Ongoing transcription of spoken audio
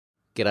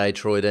G'day,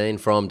 Troy Dean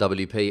from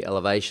WP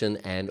Elevation,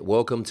 and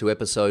welcome to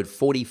episode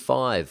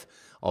 45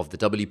 of the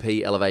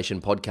WP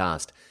Elevation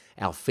podcast.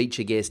 Our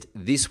feature guest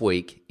this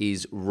week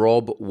is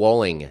Rob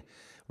Walling.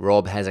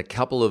 Rob has a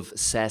couple of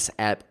SaaS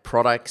app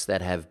products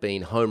that have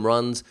been home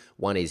runs.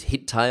 One is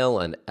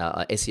HitTail, an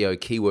SEO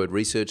keyword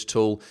research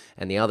tool,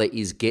 and the other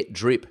is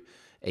GetDrip,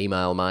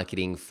 email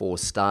marketing for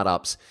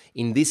startups.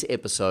 In this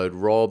episode,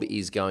 Rob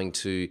is going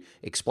to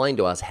explain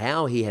to us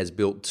how he has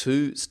built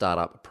two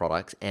startup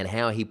products and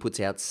how he puts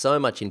out so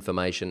much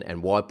information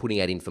and why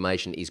putting out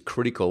information is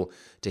critical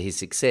to his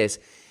success.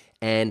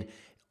 And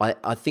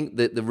I think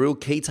that the real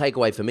key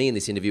takeaway for me in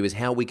this interview is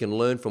how we can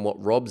learn from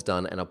what Rob's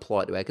done and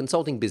apply it to our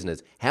consulting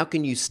business. How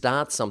can you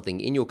start something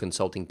in your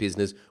consulting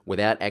business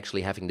without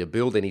actually having to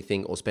build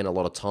anything or spend a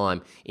lot of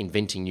time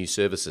inventing new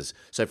services?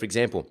 So, for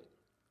example,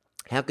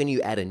 how can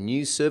you add a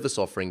new service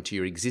offering to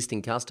your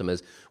existing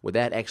customers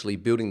without actually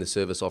building the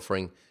service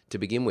offering to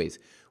begin with?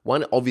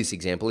 One obvious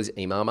example is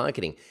email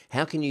marketing.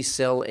 How can you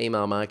sell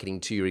email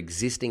marketing to your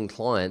existing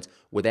clients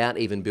without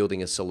even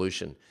building a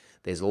solution?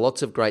 There's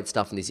lots of great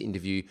stuff in this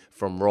interview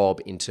from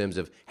Rob in terms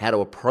of how to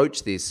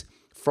approach this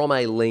from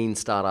a lean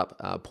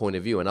startup point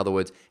of view. In other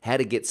words, how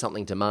to get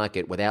something to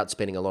market without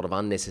spending a lot of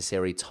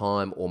unnecessary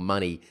time or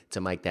money to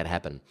make that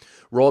happen.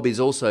 Rob is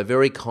also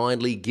very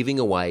kindly giving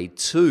away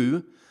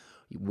 2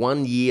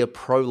 1-year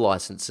pro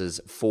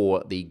licenses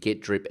for the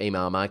GetDrip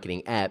email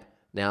marketing app.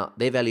 Now,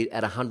 they're valued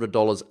at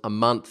 $100 a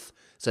month.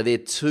 So they're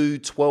 2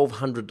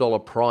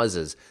 $1,200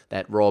 prizes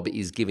that Rob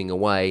is giving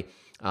away.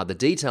 The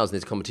details in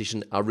this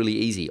competition are really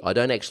easy. I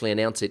don't actually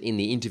announce it in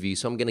the interview,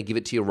 so I'm going to give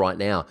it to you right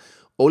now.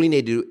 All you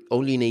need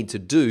to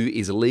do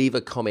is leave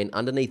a comment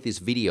underneath this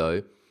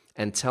video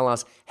and tell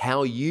us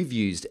how you've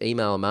used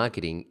email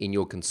marketing in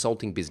your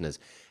consulting business.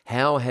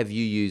 How have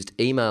you used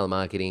email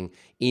marketing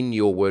in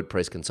your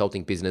WordPress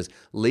consulting business?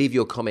 Leave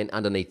your comment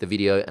underneath the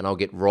video and I'll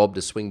get Rob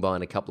to swing by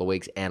in a couple of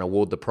weeks and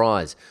award the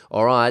prize.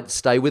 All right,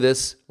 stay with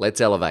us.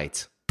 Let's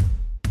elevate.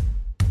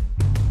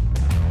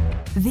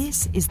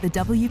 This is the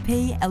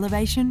WP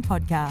Elevation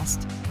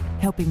Podcast,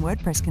 helping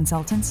WordPress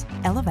consultants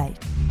elevate.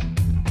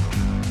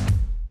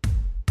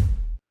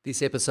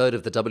 This episode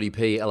of the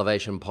WP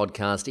Elevation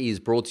Podcast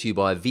is brought to you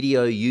by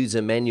Video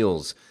User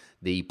Manuals,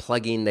 the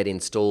plugin that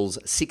installs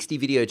 60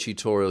 video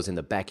tutorials in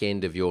the back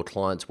end of your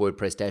client's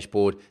WordPress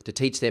dashboard to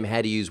teach them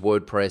how to use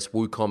WordPress,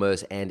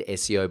 WooCommerce, and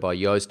SEO by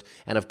Yoast.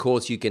 And of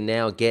course, you can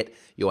now get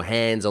your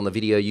hands on the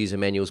Video User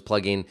Manuals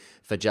plugin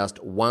for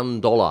just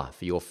 $1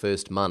 for your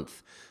first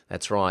month.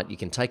 That's right, you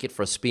can take it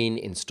for a spin,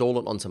 install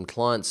it on some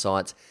client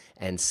sites,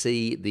 and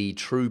see the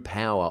true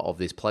power of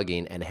this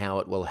plugin and how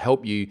it will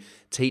help you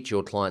teach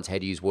your clients how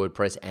to use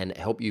WordPress and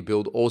help you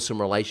build awesome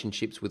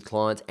relationships with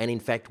clients and, in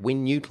fact,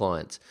 win new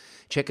clients.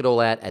 Check it all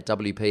out at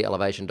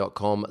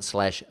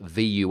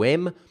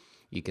wpelevation.com/VUM.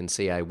 You can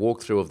see a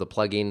walkthrough of the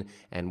plugin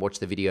and watch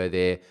the video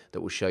there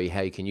that will show you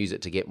how you can use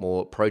it to get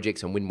more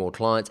projects and win more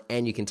clients.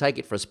 And you can take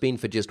it for a spin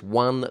for just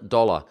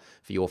 $1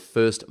 for your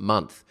first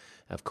month.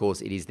 Of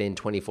course, it is then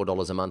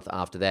 $24 a month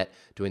after that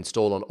to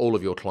install on all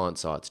of your client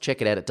sites.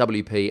 Check it out at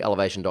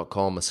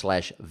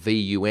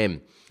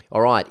wpelevation.com/VUM.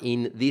 All right,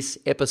 in this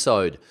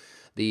episode,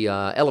 the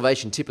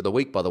elevation tip of the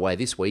week, by the way,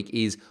 this week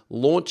is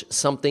launch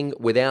something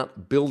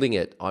without building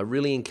it. I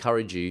really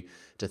encourage you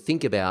to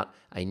think about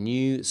a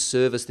new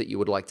service that you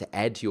would like to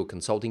add to your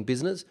consulting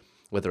business,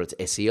 whether it's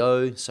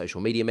SEO,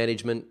 social media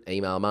management,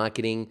 email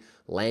marketing,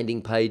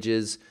 landing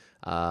pages,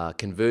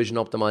 conversion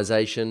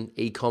optimization,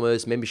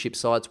 e-commerce, membership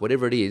sites,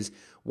 whatever it is.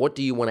 What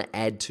do you want to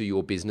add to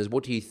your business?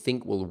 What do you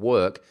think will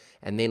work?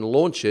 And then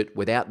launch it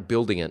without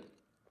building it.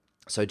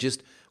 So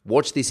just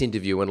watch this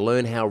interview and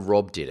learn how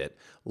Rob did it.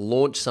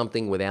 Launch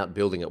something without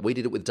building it. We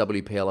did it with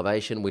WP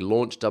Elevation. We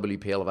launched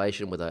WP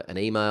Elevation with an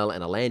email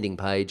and a landing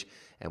page,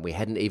 and we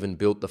hadn't even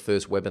built the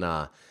first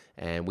webinar.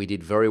 And we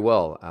did very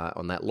well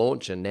on that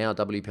launch. And now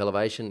WP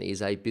Elevation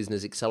is a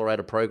business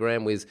accelerator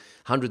program with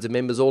hundreds of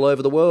members all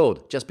over the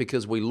world just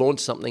because we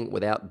launched something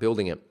without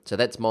building it. So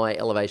that's my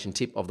elevation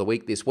tip of the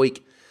week this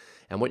week.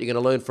 And what you're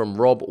going to learn from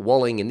Rob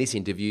Walling in this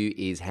interview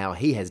is how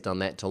he has done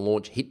that to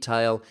launch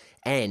HitTail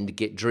and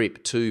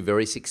GetDrip, 2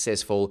 very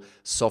successful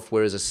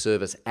software as a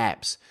service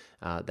apps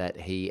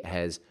that he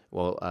has.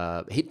 Well,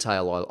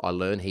 HitTail, I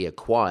learned he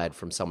acquired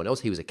from someone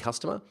else. He was a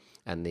customer,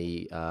 and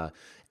the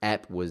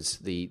app was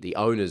the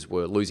owners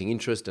were losing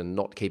interest and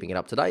not keeping it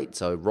up to date.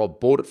 So Rob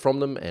bought it from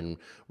them and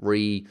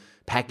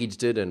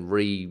repackaged it and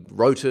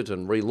rewrote it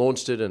and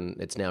relaunched it, and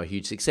it's now a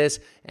huge success.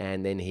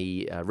 And then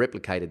he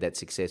replicated that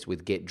success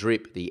with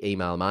GetDrip, the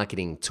email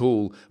marketing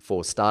tool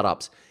for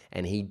startups.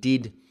 And he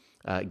did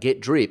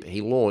GetDrip,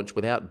 he launched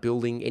without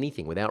building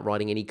anything, without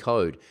writing any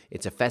code.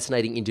 It's a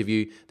fascinating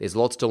interview. There's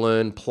lots to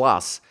learn.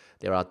 Plus,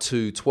 there are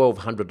 2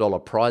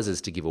 $1,200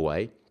 prizes to give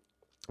away,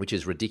 which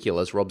is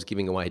ridiculous. Rob's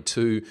giving away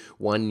 2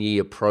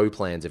 1-year pro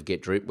plans of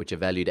GetDrip, which are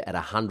valued at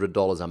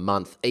 $100 a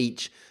month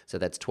each. So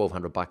that's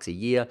 $1,200 a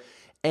year.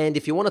 And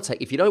if you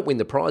don't win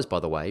the prize, by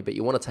the way, but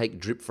you want to take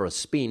Drip for a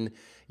spin,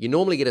 you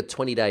normally get a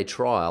 20-day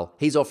trial.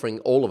 He's offering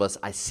all of us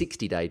a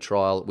 60-day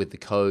trial with the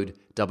code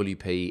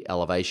WP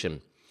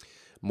Elevation.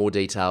 more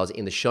details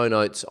in the show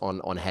notes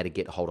on how to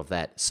get hold of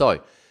that.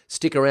 So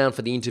stick around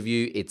for the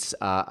interview. It's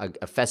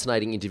a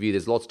fascinating interview.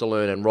 There's lots to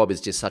learn, and Rob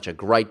is just such a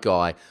great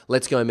guy.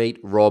 Let's go meet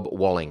Rob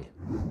Walling.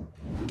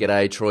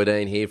 G'day, Troy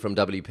Dean here from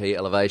WP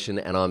Elevation,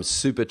 and I'm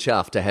super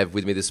chuffed to have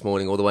with me this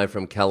morning, all the way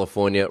from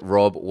California,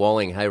 Rob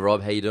Walling. Hey,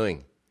 Rob, how you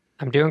doing?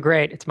 I'm doing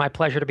great. It's my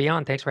pleasure to be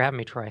on. Thanks for having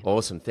me, Troy.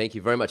 Awesome. Thank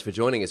you very much for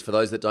joining us. For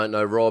those that don't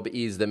know, Rob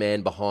is the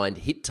man behind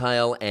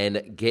HitTail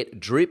and Get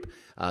Drip,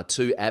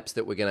 two apps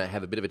that we're going to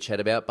have a bit of a chat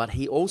about, but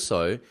he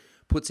also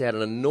puts out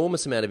an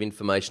enormous amount of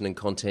information and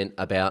content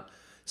about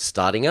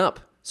starting up.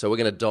 So we're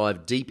going to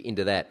dive deep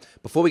into that.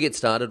 Before we get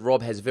started,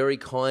 Rob has very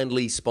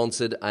kindly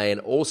sponsored an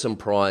awesome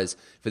prize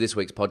for this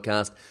week's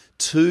podcast,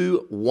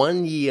 2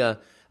 one-year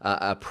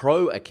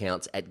pro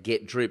accounts at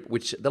Get Drip,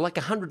 which they're like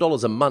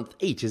 $100 a month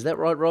each. Is that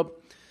right, Rob?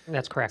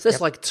 That's correct. So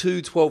that's like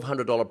two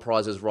 $1,200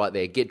 prizes right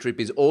there. Get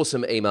Drip is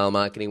awesome email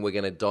marketing. We're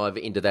going to dive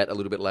into that a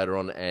little bit later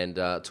on and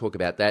talk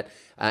about that.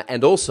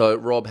 And also,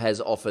 Rob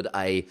has offered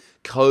a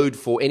code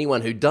for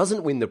anyone who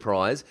doesn't win the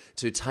prize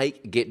to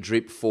take Get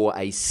Drip for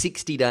a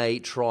 60-day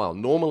trial.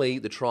 Normally,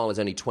 the trial is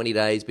only 20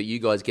 days, but you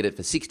guys get it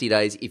for 60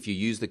 days if you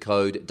use the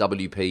code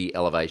WP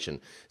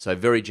Elevation. So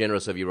very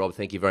generous of you, Rob.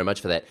 Thank you very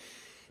much for that.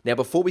 Now,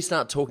 before we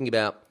start talking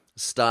about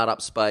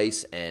startup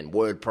space and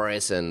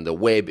WordPress and the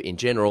web in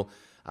general,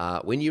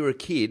 when you were a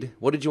kid,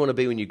 what did you want to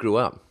be when you grew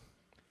up?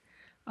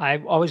 I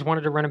always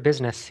wanted to run a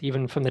business,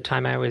 even from the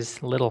time I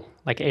was little,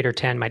 like 8 or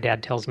 10. My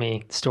dad tells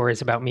me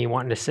stories about me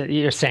wanting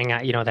to saying,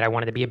 that I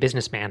wanted to be a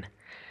businessman.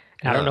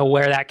 And I don't know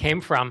where that came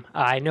from.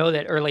 I know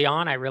that early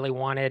on, I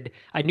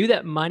knew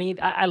that money,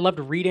 I loved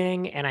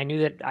reading, and I knew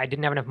that I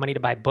didn't have enough money to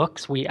buy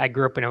books. I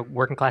grew up in a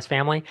working class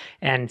family.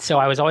 And so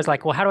I was always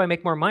like, well, how do I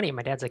make more money?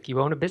 My dad's like, you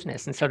own a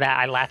business. And so that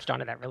I latched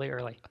onto that really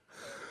early.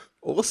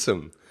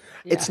 Awesome.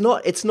 Yeah.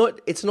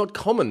 It's not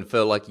common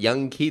for like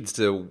young kids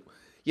to,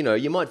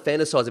 you might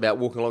fantasize about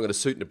walking along in a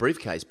suit and a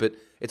briefcase, but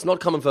it's not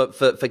common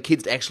for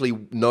kids to actually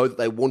know that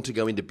they want to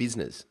go into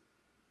business.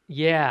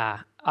 Yeah,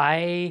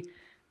 I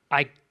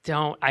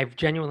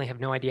genuinely have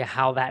no idea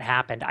how that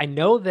happened. I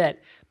know that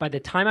by the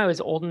time I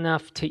was old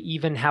enough to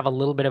even have a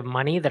little bit of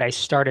money, that I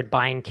started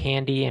buying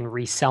candy and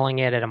reselling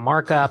it at a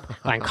markup,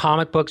 buying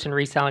comic books and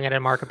reselling it at a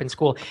markup in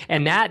school.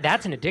 And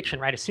that's an addiction,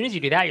 right? As soon as you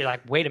do that, you're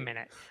like, wait a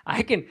minute,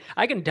 I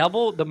can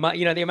double the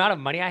amount of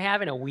money I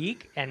have in a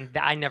week, and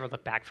I never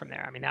looked back from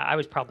there. I mean, I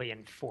was probably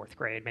in 4th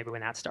grade, maybe,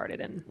 when that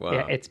started, and wow.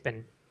 Yeah,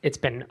 it's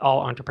been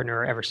all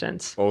entrepreneur ever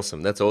since.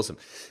 Awesome, that's awesome.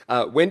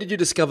 When did you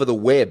discover the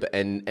web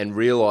and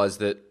realize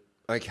that,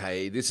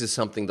 okay, this is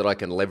something that I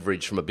can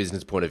leverage from a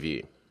business point of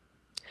view?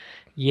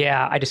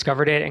 Yeah, I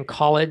discovered it in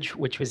college,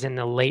 which was in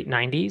the late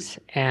 90s,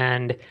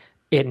 and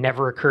it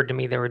never occurred to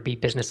me there would be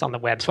business on the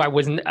web. So I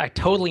wasn't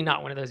totally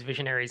not one of those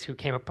visionaries who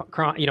came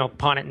upon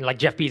it, and like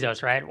Jeff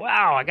Bezos, right?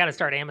 Wow, I got to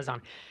start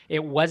Amazon.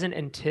 It wasn't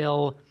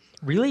until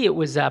really it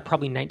was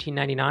probably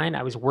 1999.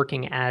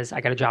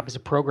 I got a job as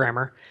a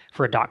programmer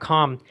for a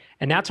 .com,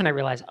 and that's when I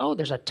realized,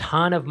 there's a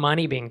ton of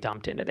money being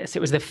dumped into this. It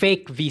was the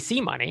fake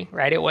VC money,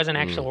 right? It wasn't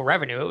actual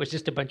revenue. It was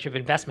just a bunch of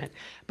investment.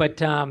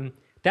 But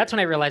that's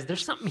when I realized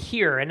there's something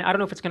here, and I don't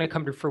know if it's going to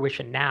come to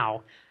fruition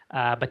now.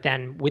 But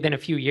then within a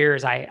few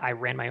years, I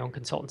ran my own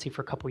consultancy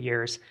for a couple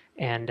years,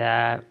 and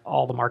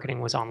all the marketing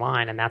was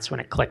online, and that's when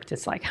it clicked.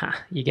 It's like,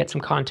 you get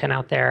some content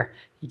out there,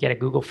 you get a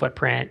Google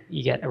footprint,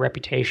 you get a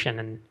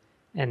reputation,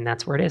 and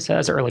that's where it is. So that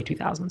was early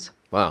 2000s.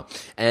 Wow.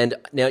 And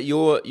now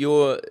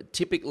you're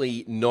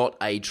typically not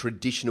a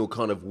traditional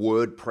kind of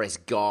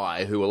WordPress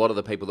guy, who a lot of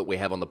the people that we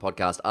have on the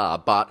podcast are,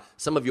 but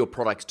some of your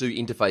products do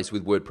interface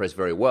with WordPress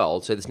very well.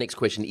 So this next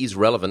question is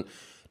relevant.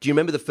 Do you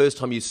remember the first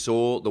time you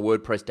saw the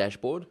WordPress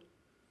dashboard?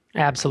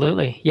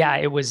 Absolutely. Yeah,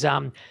 it was.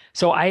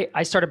 So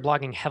I started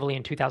blogging heavily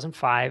in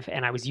 2005,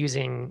 and I was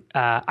using,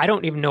 I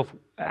don't know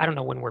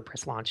when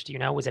WordPress launched. Do you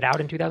know? Was it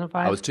out in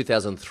 2005? It was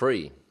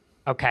 2003.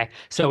 Okay.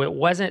 So it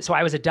wasn't, so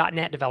I was a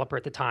 .NET developer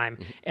at the time,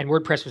 and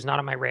WordPress was not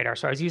on my radar.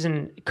 So I was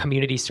using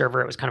Community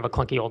Server. It was kind of a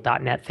clunky old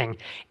 .NET thing.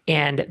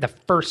 And the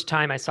first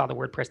time I saw the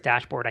WordPress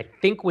dashboard, I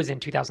think, was in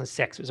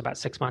 2006. It was about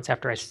 6 months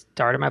after I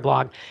started my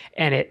blog.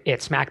 And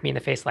it smacked me in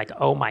the face like,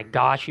 oh my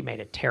gosh, you made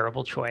a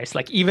terrible choice.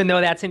 Like, even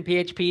though that's in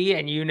PHP,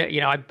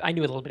 and I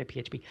knew a little bit of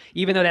PHP,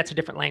 even though that's a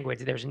different language,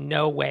 there's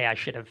no way I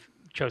should have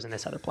chosen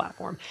this other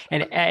platform.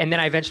 And then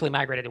I eventually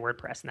migrated to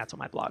WordPress, and that's what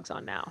my blog's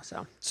on now.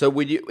 So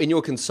were you, in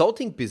your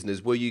consulting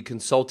business, were you a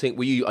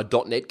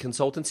 .NET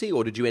consultancy,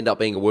 or did you end up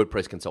being a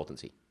WordPress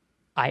consultancy?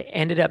 I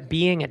ended up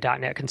being a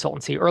 .NET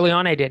consultancy. Early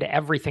on, I did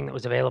everything that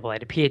was available. I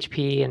did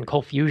PHP and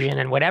Cold Fusion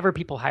and whatever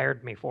people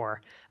hired me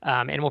for.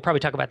 And we'll probably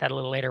talk about that a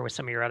little later with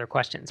some of your other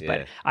questions.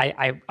 Yeah. But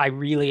I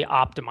really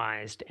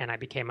optimized, and I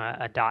became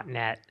a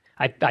 .NET.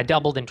 I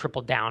doubled and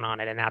tripled down on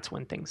it, and that's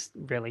when things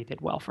really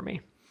did well for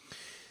me.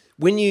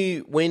 When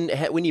you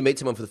meet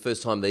someone for the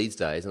first time these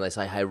days and they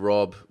say, "Hey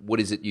Rob, what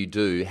is it you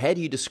do?" How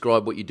do you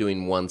describe what you do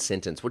in one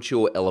sentence? What's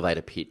your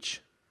elevator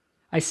pitch?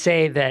 I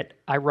say that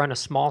I run a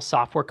small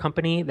software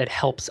company that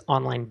helps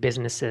online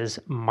businesses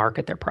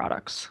market their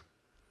products.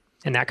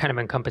 And that kind of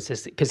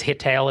encompasses, because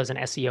Hittail is an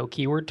SEO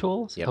keyword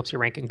tool, so it Yep. helps you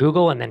rank in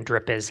Google, and then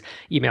Drip is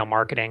email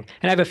marketing.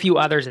 And I have a few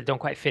others that don't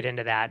quite fit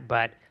into that,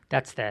 but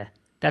that's the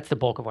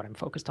bulk of what I'm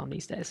focused on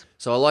these days.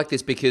 So I like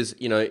this because,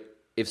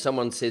 if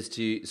someone says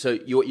to you, so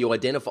you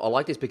identify, I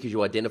like this because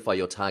you identify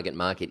your target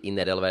market in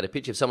that elevator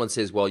pitch. If someone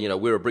says, well,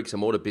 we're a bricks and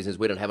mortar business,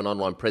 we don't have an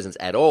online presence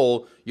at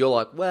all, you're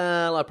like,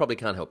 well, I probably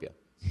can't help you.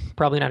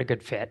 Probably not a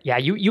good fit. Yeah,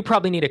 you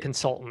probably need a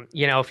consultant,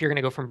 if you're going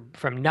to go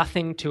from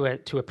nothing to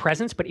a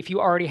presence. But if you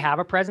already have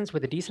a presence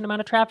with a decent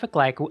amount of traffic,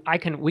 like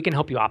we can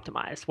help you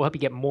optimize. We'll help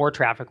you get more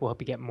traffic. We'll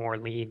help you get more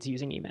leads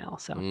using email.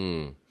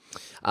 So.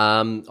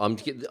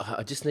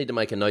 I just need to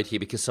make a note here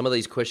because some of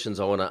these questions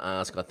I want to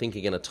ask I think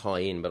are going to tie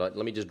in, but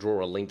let me just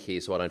draw a link here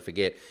so I don't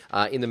forget.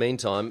 In the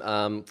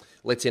meantime,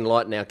 let's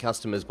enlighten our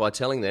customers by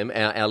telling them,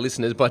 our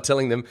listeners by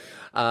telling them,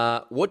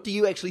 what do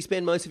you actually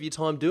spend most of your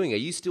time doing? Are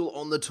you still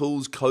on the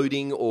tools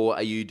coding, or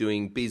are you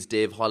doing biz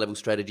dev, high-level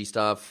strategy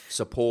stuff,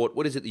 support?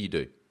 What is it that you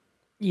do?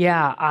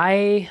 Yeah,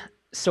 I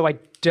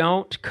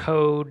don't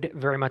code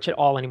very much at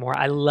all anymore.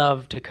 I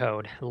love to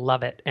code,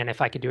 love it. And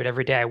if I could do it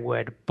every day, I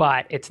would,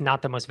 but it's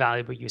not the most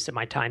valuable use of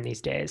my time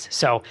these days.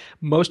 So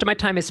most of my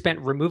time is spent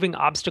removing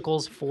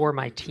obstacles for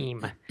my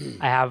team.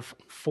 I have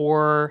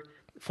 4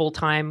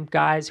 full-time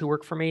guys who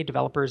work for me,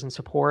 developers and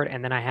support,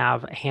 and then I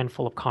have a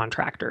handful of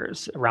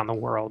contractors around the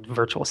world,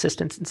 virtual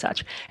assistants and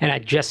such. And I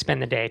just spend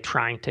the day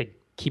trying to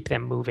keep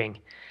them moving.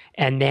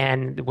 And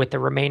then with the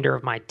remainder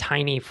of my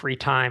tiny free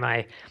time,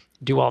 I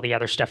do all the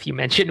other stuff you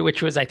mentioned,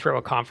 which was I throw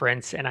a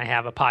conference and I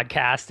have a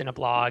podcast and a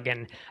blog,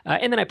 and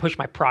then I push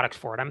my products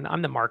forward.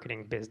 I'm the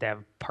marketing biz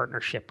dev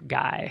partnership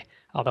guy,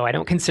 although I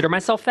don't consider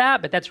myself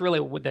that, but that's really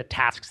what the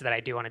tasks that I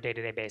do on a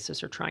day-to-day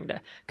basis, are trying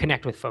to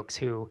connect with folks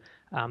who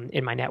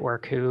in my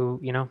network who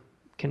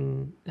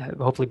can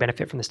hopefully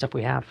benefit from the stuff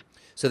we have.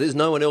 So there's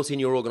no one else in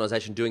your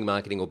organization doing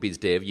marketing or biz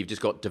dev. You've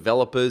just got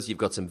developers, you've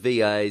got some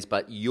VAs,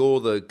 but you're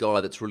the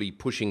guy that's really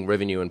pushing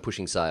revenue and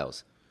pushing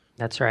sales.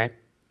 That's right.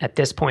 At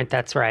this point,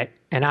 that's right.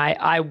 And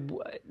I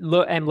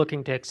am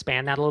looking to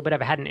expand that a little bit.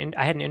 I had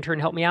an intern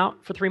help me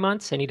out for 3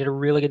 months, and he did a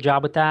really good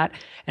job with that.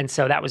 And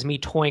so that was me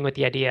toying with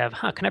the idea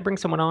of, can I bring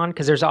someone on?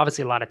 Because there's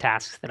obviously a lot of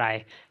tasks that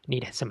I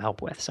need some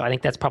help with. So I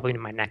think that's probably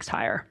my next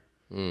hire.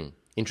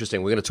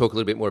 Interesting. We're going to talk a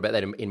little bit more about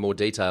that in more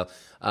detail.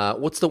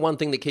 What's the one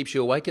thing that keeps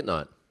you awake at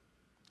night?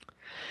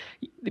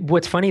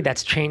 What's funny,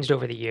 that's changed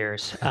over the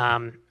years.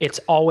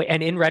 It's always,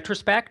 and in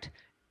retrospect,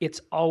 it's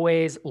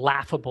always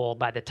laughable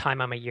by the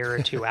time I'm a year or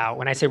two out.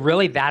 When I say,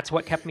 really, that's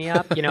what kept me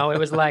up? It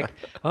was like,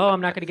 oh, I'm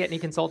not going to get any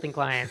consulting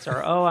clients,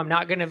 or, oh, I'm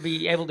not going to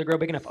be able to grow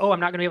big enough. Oh, I'm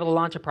not going to be able to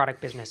launch a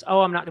product business.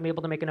 Oh, I'm not going to be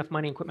able to make enough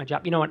money and quit my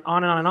job. And on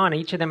and on and on.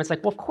 Each of them, it's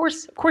like, well, of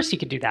course you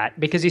could do that,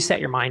 because you set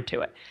your mind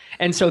to it.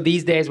 And so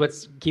these days,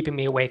 what's keeping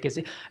me awake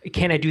is,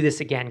 can I do this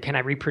again? Can I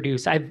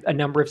reproduce? I have a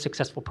number of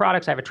successful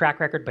products. I have a track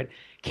record, but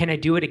can I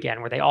do it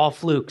again? Were they all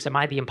flukes? Am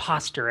I the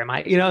imposter? Am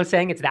I, what I'm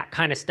saying? It's that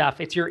kind of stuff.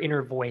 It's your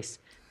inner voice.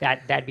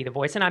 That'd be the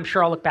voice. And I'm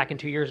sure I'll look back in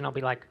 2 years and I'll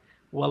be like,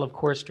 well, of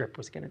course Drip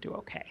was going to do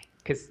okay.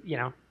 Because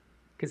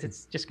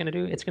it's going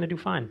to do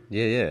fine.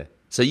 Yeah.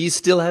 So you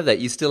still have that.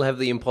 You still have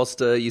the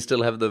imposter. You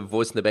still have the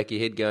voice in the back of your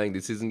head going,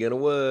 this isn't going to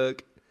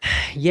work.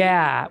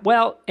 Yeah.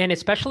 Well, and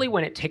especially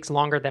when it takes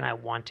longer than I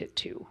want it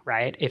to,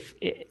 right?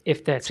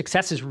 If the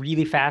success is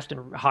really fast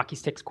and hockey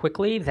sticks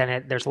quickly,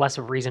 then there's less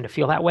of a reason to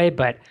feel that way.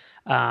 But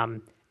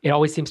it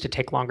always seems to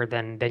take longer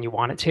than you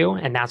want it to.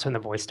 And that's when the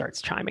voice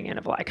starts chiming in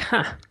of like,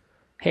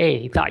 hey,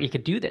 you thought you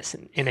could do this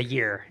in a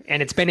year,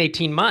 and it's been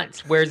 18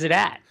 months. Where's it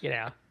at?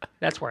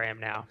 That's where I am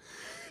now.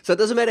 So it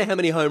doesn't matter how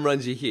many home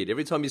runs you hit.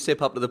 Every time you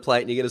step up to the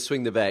plate and you're going to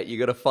swing the bat, you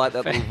got to fight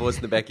that little voice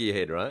in the back of your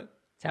head, right?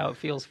 That's how it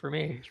feels for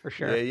me, for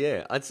sure.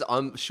 Yeah.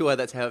 I'm sure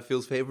that's how it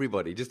feels for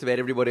everybody. Just about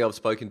everybody I've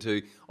spoken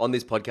to on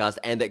this podcast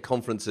and at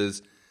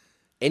conferences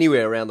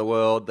anywhere around the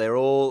world, they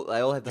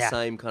all have the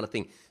same kind of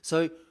thing.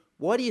 So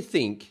why do you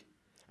think,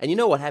 and you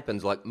know what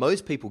happens, like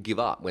most people give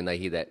up when they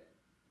hear that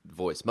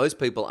voice. Most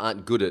people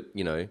aren't good at,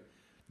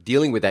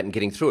 dealing with that and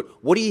getting through it.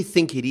 What do you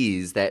think it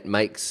is that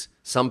makes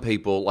some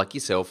people like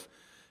yourself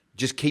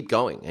just keep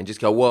going and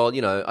just go, well,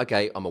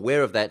 okay, I'm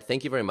aware of that.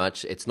 Thank you very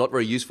much. It's not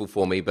very useful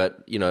for me,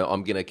 but,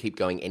 I'm going to keep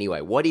going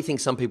anyway. Why do you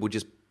think some people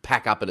just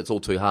pack up and it's all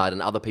too hard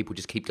and other people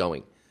just keep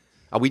going?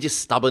 Are we just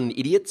stubborn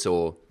idiots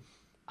or?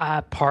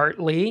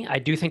 Partly. I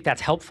do think that's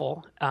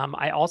helpful.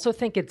 I also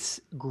think it's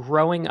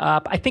growing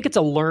up. I think it's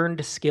a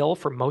learned skill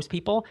for most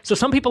people. So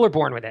some people are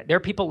born with it. There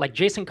are people like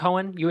Jason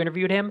Cohen, you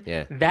interviewed him.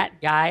 Yeah.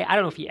 That guy, I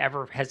don't know if he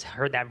ever has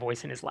heard that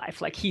voice in his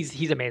life. Like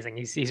he's amazing.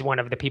 He's one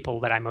of the people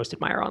that I most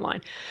admire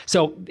online.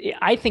 So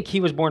I think he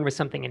was born with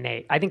something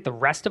innate. I think the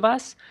rest of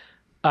us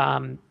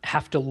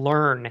have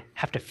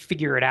to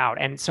figure it out.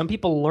 And some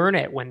people learn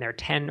it when they're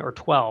 10 or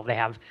 12. They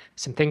have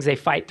some things they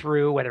fight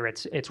through, whether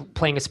it's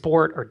playing a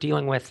sport or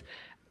dealing with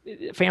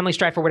family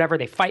strife or whatever,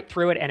 they fight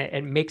through it, and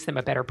it makes them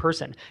a better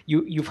person.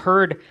 You've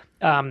heard,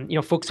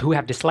 folks who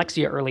have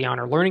dyslexia early on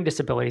or learning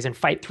disabilities and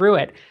fight through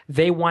it,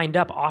 they wind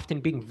up often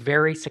being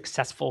very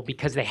successful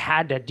because they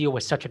had to deal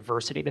with such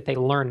adversity that they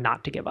learn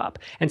not to give up.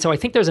 And so I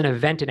think there's an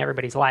event in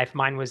everybody's life.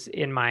 Mine was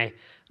in my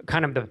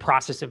kind of the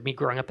process of me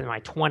growing up in my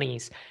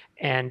 20s.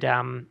 And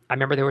I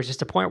remember there was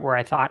just a point where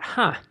I thought,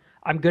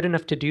 I'm good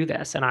enough to do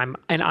this, and I'm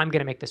going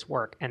to make this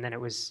work. And then it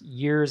was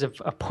years of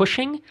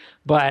pushing,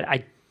 but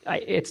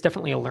it's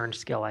definitely a learned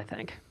skill, I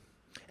think.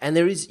 And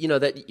there is,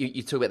 that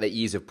you talk about that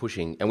years of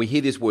pushing, and we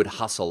hear this word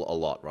hustle a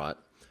lot, right?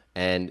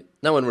 And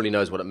no one really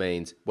knows what it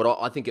means. What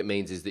I think it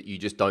means is that you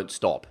just don't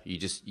stop. You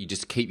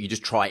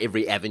just try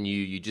every avenue.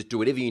 You just do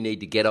whatever you need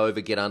to get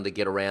over, get under,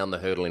 get around the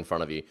hurdle in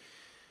front of you.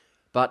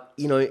 But,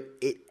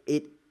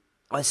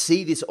 I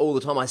see this all the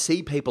time. I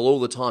see people all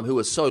the time who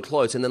are so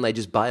close and then they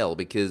just bail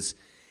because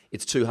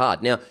it's too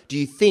hard. Now, do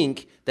you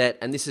think that,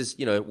 and this is,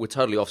 we're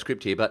totally off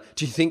script here, but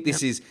do you think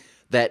this is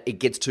that it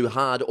gets too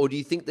hard, or do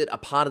you think that a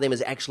part of them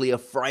is actually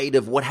afraid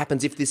of what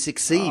happens if this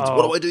succeeds?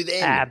 What do I do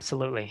then?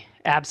 Absolutely.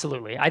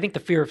 Absolutely. I think the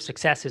fear of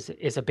success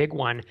is a big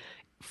one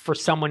for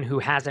someone who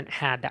hasn't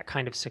had that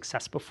kind of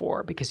success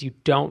before, because you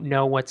don't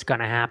know what's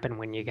going to happen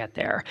when you get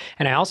there.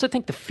 And I also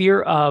think the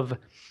fear of,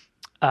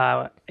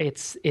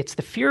 it's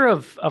the fear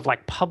of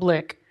like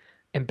public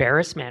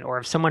embarrassment, or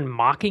of someone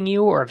mocking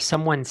you, or of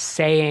someone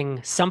saying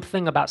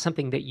something about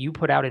something that you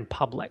put out in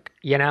public.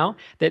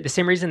 The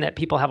same reason that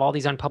people have all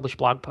these unpublished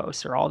blog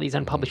posts, or all these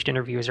unpublished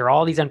interviews, or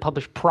all these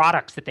unpublished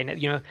products that they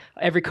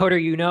every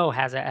coder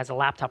has a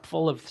laptop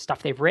full of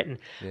stuff they've written.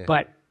 Yeah.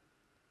 But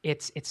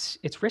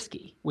it's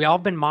risky. We all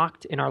have been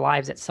mocked in our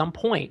lives at some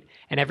point,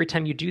 and every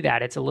time you do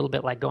that, it's a little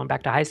bit like going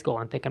back to high school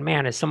and thinking,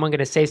 man, is someone going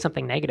to say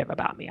something negative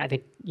about me? I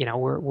think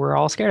we're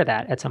all scared of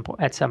that at some point,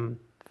 at some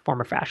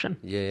form or fashion.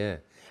 Yeah.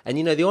 And,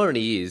 the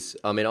irony is,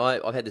 I've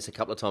had this a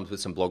couple of times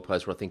with some blog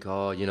posts where I think,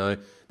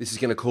 this is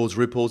going to cause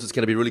ripples. It's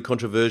going to be really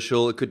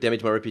controversial. It could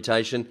damage my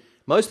reputation.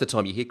 Most of the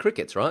time you hear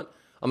crickets, right?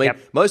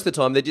 Most of the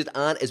time there just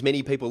aren't as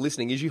many people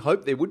listening as you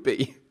hope there would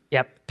be.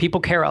 Yep. People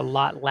care a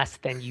lot less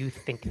than you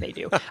think they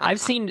do. I've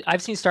seen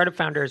startup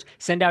founders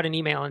send out an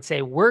email and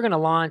say, we're going to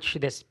launch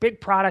this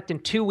big product in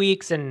 2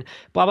 weeks and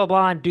blah, blah,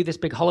 blah, and do this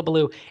big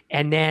hullabaloo,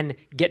 and then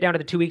get down to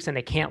the 2 weeks and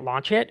they can't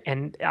launch it.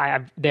 And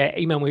they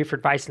email me for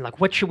advice and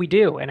like, what should we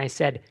do? And I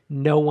said,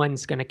 no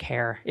one's going to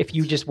care if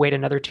you just wait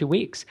another 2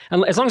 weeks.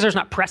 And as long as there's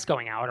not press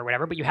going out or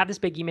whatever, but you have this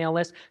big email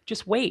list,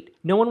 just wait.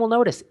 No one will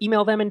notice.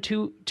 Email them in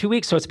two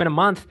weeks. So it's been a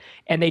month,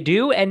 and they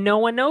do, and no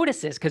one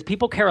notices, because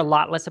people care a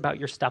lot less about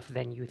your stuff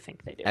than you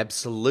think they do.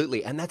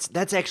 Absolutely. And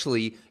that's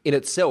actually in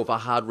itself a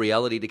hard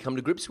reality to come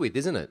to grips with,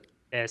 isn't it?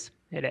 It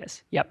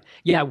is. Yep.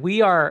 Yeah,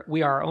 we are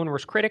our own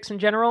worst critics in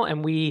general,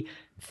 and we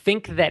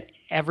think that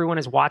everyone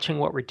is watching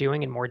what we're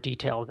doing in more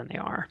detail than they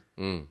are.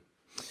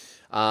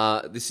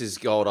 This is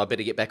gold. I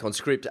better get back on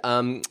script.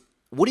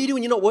 What do you do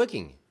when you're not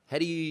working? How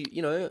do you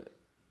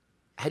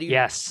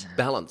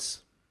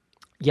balance?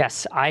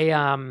 Yes, I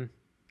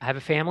have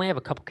a family. I have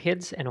a couple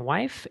kids and a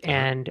wife,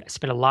 and I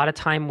spend a lot of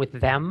time with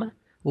them.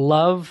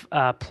 Love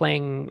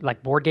playing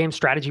like board games,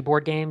 strategy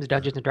board games,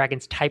 Dungeons and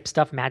Dragons type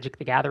stuff, Magic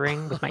the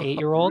Gathering with my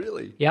 8-year-old.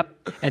 Really?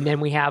 Yep. And then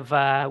we have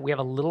a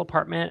little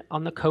apartment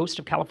on the coast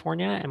of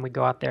California, and we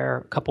go out there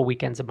a couple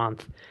weekends a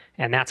month,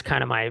 and that's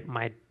kind of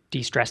my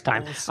de-stress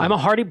time. Awesome. I'm a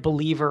hearty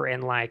believer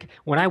in, like,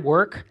 when I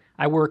work,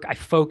 I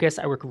focus,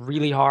 I work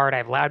really hard. I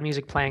have loud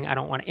music playing. I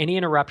don't want any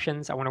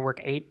interruptions. I want to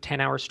work 8-10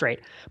 hours straight.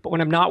 But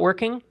when I'm not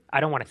working, I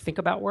don't want to think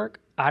about work.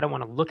 I don't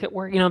want to look at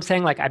work. You know what I'm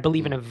saying? Like, I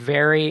believe in a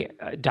very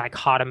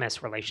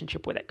dichotomous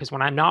relationship with it. Because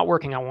when I'm not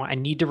working, I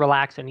need to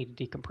relax. I need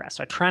to decompress.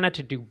 So I try not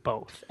to do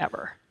both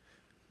ever.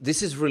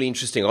 This is really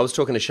interesting. I was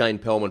talking to Shane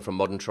Pellman from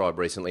Modern Tribe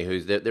recently,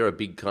 they're a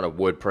big kind of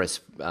WordPress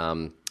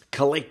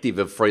collective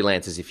of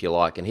freelancers, if you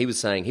like, and he was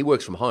saying he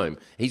works from home.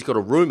 He's got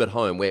a room at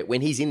home where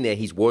when he's in there,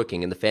 he's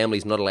working and the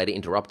family's not allowed to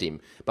interrupt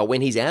him. But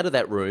when he's out of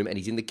that room and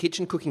he's in the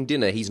kitchen cooking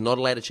dinner, he's not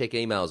allowed to check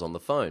emails on the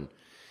phone.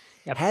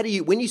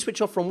 Yep. When you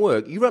switch off from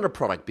work, you run a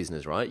product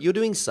business, right? You're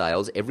doing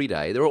sales every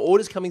day. There are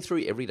orders coming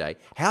through every day.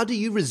 How do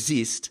you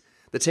resist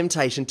the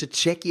temptation to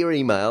check your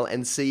email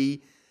and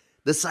see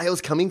the sales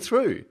coming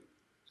through?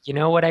 You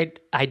know what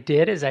I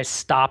did is I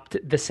stopped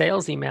the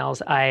sales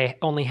emails. I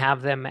only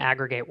have them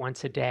aggregate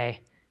once a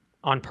day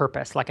on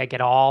purpose. Like, I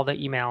get all the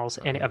emails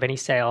of any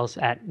sales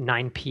at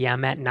 9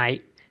 p.m. at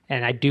night,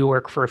 and I do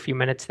work for a few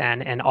minutes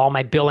then. And all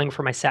my billing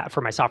for my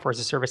software as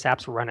a service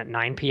apps will run at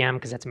 9 p.m.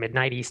 because that's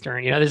midnight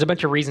Eastern. There's a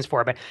bunch of reasons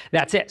for it, but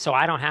that's it. So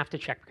I don't have to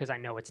check because I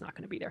know it's not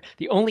going to be there.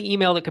 The only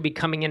email that could be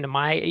coming into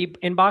my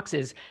inbox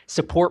is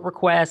support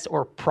requests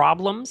or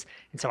problems,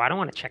 and so I don't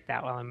want to check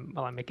that while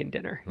I'm making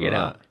dinner. You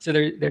know, so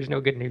there's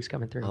no good news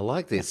coming through. I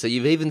like this. So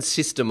you've even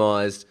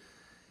systemized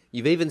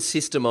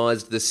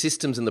the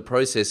systems and the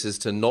processes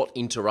to not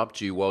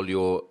interrupt you while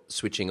you're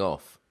switching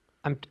off.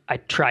 I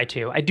try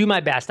to. I do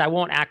my best. I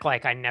won't act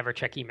like I never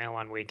check email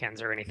on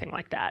weekends or anything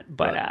like that,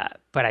 but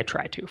I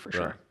try to, for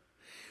sure.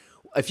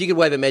 If you could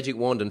wave a magic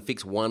wand and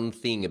fix one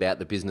thing about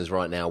the business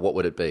right now, what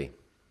would it be?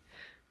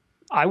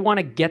 I want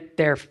to get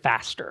there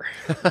faster.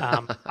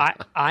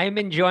 I'm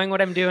enjoying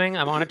what I'm doing.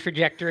 I'm on a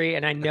trajectory,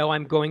 and I know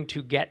I'm going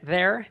to get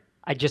there.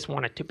 I just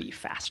want it to be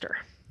faster.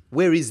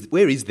 Where is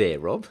there,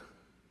 Rob?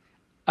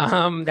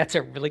 That's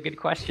a really good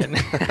question.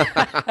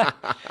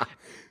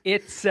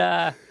 It's.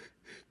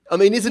 I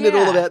mean, isn't it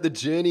all about the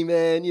journey,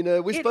 man? You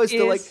know, we're supposed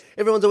to, like,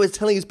 everyone's always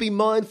telling us, be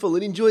mindful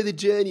and enjoy the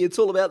journey. It's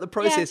all about the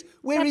process.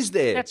 Where is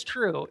there? That's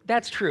true.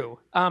 That's true.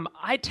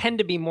 I tend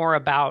to be more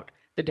about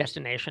the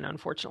destination,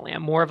 unfortunately.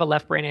 I'm more of a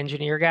left brain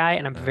engineer guy,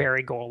 and I'm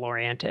very goal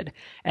oriented.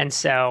 And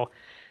so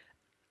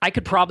I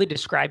could probably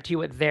describe to you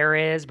what there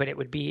is, but it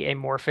would be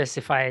amorphous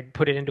if I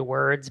put it into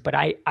words. But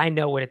I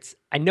know what it's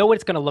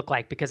going to look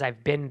like because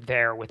I've been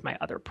there with my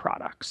other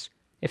products,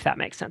 if that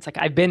makes sense. Like,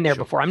 I've been there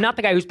before. I'm not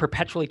the guy who's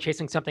perpetually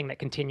chasing something that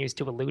continues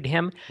to elude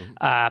him.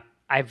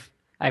 I've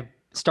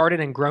started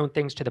and grown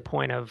things to the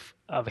point of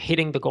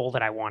hitting the goal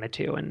that I wanted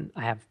to, and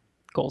I have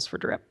goals for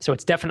Drip. So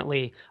it's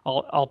definitely,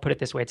 I'll put it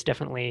this way, it's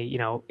definitely,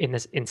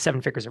 in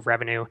 7 figures of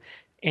revenue,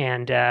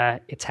 and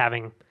it's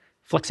having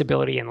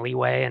flexibility and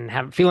leeway,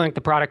 and feeling like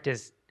the product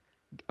is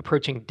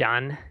approaching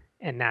done.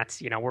 And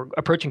that's, we're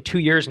approaching 2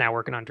 years now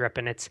working on Drip,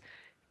 and it's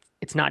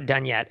not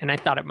done yet. And I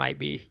thought it might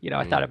be,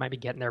 I thought it might be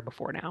getting there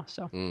before now.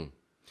 So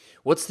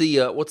what's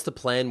the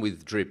plan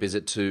with Drip? Is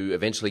it to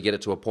eventually get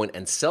it to a point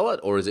and sell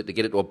it, or is it to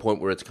get it to a point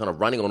where it's kind of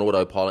running on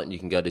autopilot and you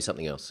can go do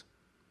something else?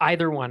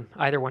 Either one.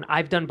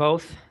 I've done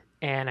both.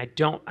 And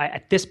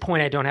at this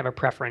point, I don't have a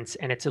preference,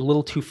 and it's a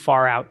little too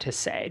far out to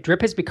say. Drip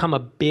has become a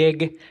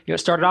big, it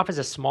started off as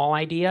a small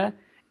idea,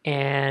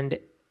 and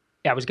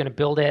I was going to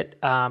build it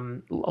a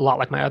lot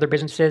like my other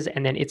businesses,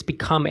 and then it's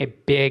become a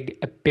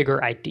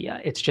bigger idea.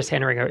 It's just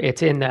entering,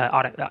 it's in the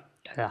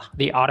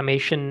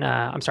automation,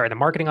 the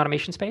marketing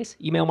automation space,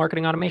 email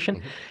marketing automation.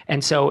 Mm-hmm.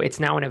 And so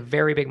it's now in a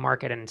very big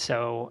market. And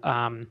so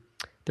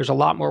there's a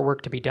lot more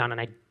work to be done,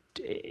 and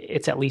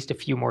it's at least a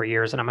few more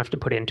years, and I'm going to have to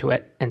put into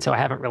it. And so I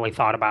haven't really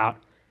thought about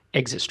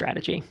exit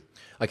strategy.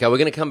 Okay, we're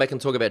going to come back and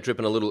talk about Drip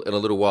in a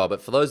little while.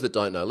 But for those that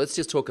don't know, let's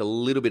just talk a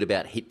little bit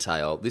about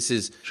Hittail. This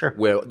is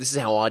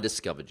how I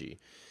discovered you.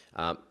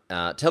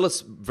 Tell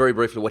us very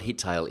briefly what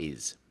Hittail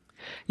is.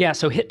 Yeah,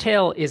 so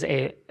Hittail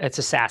it's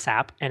a SaaS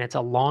app, and it's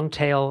a long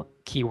tail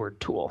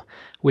keyword tool,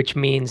 which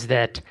means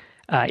that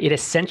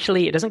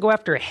it doesn't go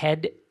after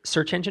head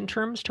search engine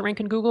terms to rank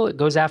in Google. It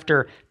goes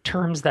after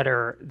terms that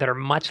are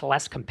much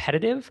less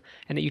competitive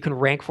and that you can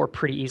rank for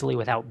pretty easily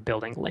without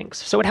building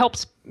links. So it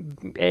helps,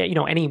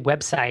 any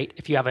website,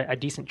 if you have a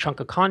decent chunk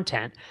of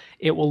content,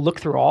 it will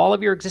look through all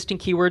of your existing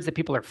keywords that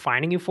people are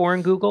finding you for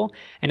in Google,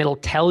 and it'll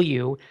tell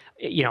you,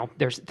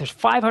 there's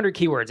 500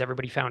 keywords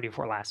everybody found you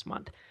for last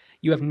month.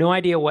 You have no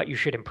idea what you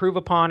should improve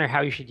upon or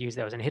how you should use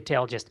those. And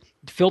Hittail just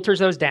filters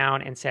those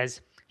down and says,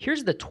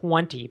 here's the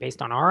 20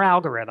 based on our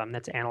algorithm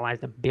that's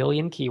analyzed 1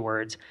 billion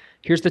keywords.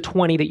 Here's the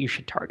 20 that you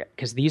should target,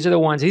 because these are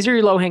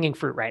your low-hanging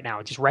fruit right now.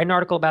 Just write an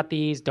article about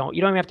these. You don't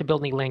even have to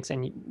build any links,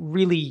 and you're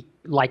really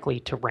likely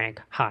to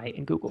rank high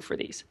in Google for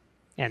these.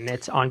 And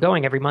it's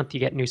ongoing. Every month you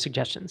get new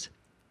suggestions.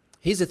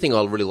 Here's the thing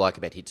I really like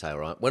about Hittail,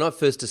 right? When I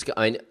first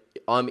discovered,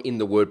 I'm in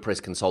the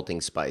WordPress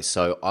consulting space,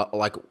 so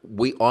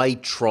I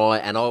try,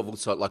 and I've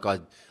also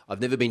I've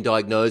never been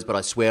diagnosed, but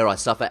I swear I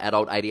suffer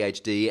adult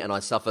ADHD and I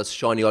suffer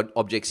shiny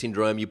object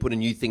syndrome. You put a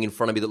new thing in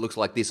front of me that looks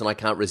like this, and I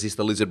can't resist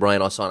the lizard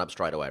brain. I sign up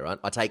straight away, right?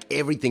 I take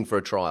everything for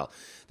a trial.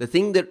 The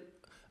thing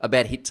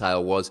about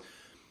Hittail was,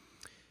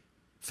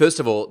 first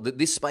of all,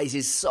 this space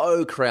is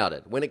so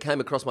crowded. When it came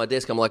across my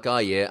desk, I'm like, oh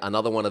yeah,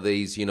 another one of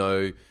these,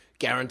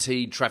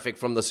 guaranteed traffic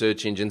from the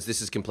search engines.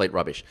 This is complete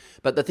rubbish.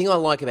 But the thing I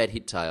like about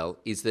Hittail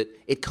is that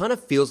it kind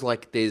of feels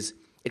like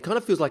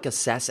a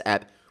SaaS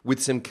app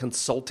with some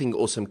consulting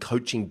or some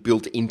coaching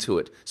built into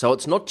it. So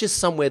it's not just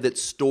somewhere that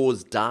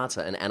stores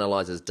data and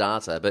analyzes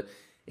data, but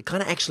it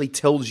kind of actually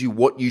tells you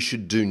what you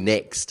should do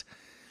next,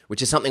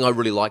 which is something I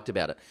really liked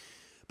about it.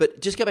 But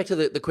just go back to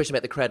the question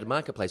about the crowded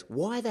marketplace.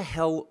 Why the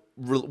hell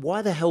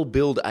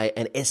build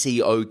an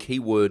SEO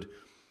keyword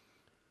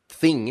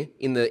thing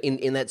in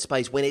that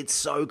space when it's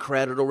so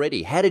crowded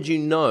already? How did you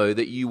know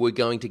that you were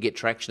going to get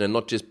traction and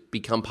not just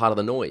become part of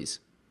the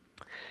noise?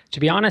 To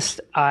be honest,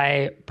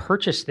 I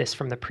purchased this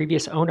from the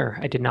previous owner.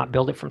 I did not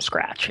build it from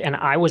scratch, and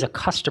I was a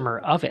customer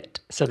of it.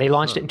 So they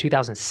launched it in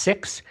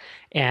 2006,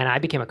 and I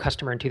became a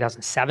customer in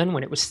 2007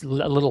 when it was a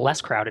little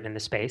less crowded in the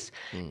space.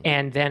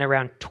 And then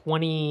around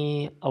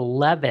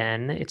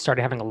 2011, it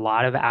started having a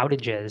lot of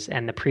outages,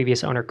 and the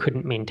previous owner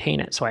couldn't maintain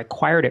it. So I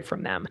acquired it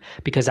from them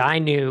because I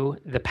knew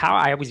the power.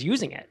 I was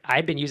using it. I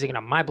had been using it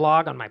on my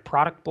blog, on my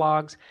product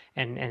blogs,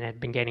 and had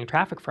been gaining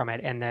traffic from it.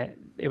 And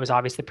it was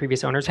obvious the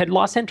previous owners had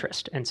lost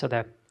interest, and so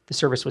the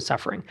service was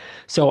suffering.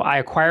 So I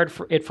acquired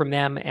it from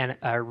them and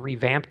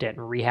revamped it and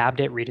rehabbed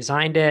it,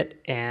 redesigned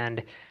it,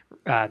 and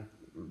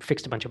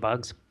fixed a bunch of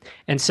bugs.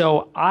 And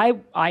so I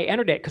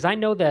entered it because I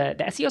know the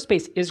SEO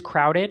space is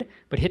crowded,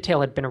 but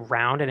Hittail had been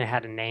around and it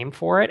had a name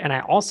for it. And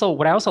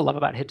what I also love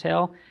about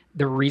Hittail,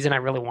 the reason I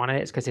really wanted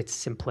it is because it's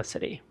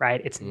simplicity,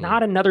 right? It's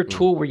not another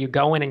tool where you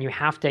go in and you need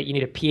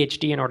a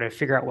PhD in order to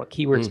figure out what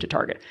keywords to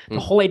target. The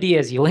whole idea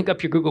is you link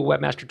up your Google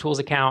Webmaster Tools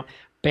account,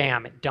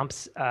 bam, it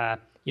dumps,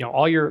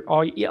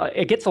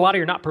 it gets a lot of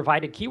your not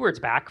provided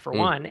keywords back for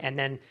one. And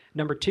then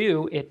number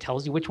two, it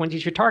tells you which ones you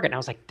should target. And I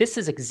was like, this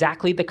is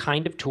exactly the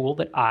kind of tool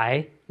that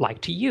I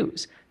like to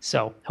use.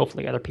 So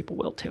hopefully other people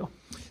will too.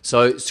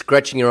 So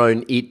scratching your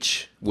own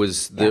itch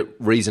was the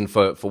reason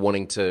for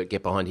wanting to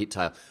get behind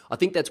Hittail. I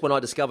think that's when I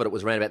discovered it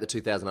was around about the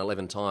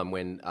 2011 time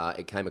when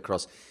it came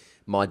across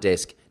my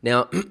desk.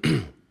 Now,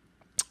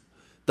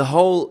 the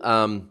whole...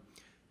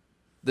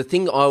 the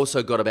thing I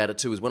also got about it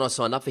too is when I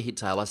signed up for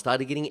Hittail, I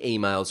started getting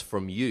emails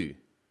from you.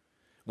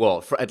 Well,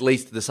 for at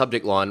least the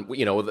subject line,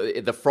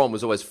 the from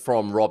was always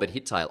from Rob at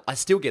Hittail. I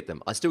still get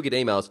them. I still get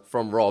emails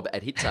from Rob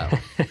at Hittail.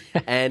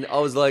 And I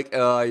was like,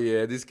 oh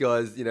yeah, these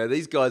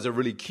guys are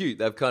really cute.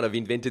 They've kind of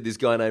invented this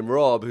guy named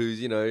Rob who's,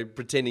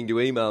 pretending to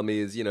email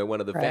me as,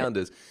 one of the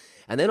founders.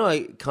 And then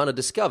I kind of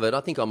discovered,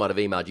 I think I might have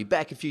emailed you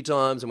back a few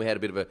times and we had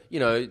a bit of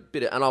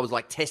and I was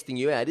like testing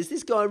you out. Is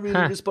this guy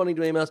really responding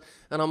to emails?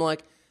 And I'm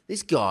like,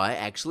 this guy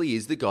actually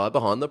is the guy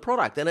behind the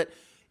product. And it,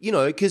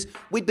 because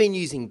we'd been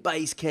using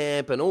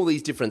Basecamp and all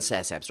these different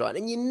SaaS apps, right?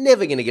 And you're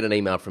never going to get an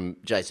email from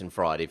Jason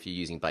Fried if you're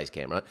using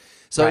Basecamp, right?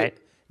 So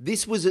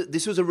this was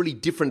a really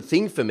different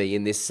thing for me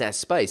in this SaaS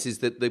space, is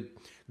that the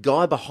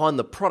guy behind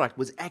the product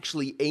was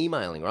actually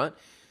emailing, right?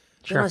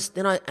 Sure.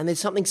 And there's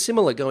something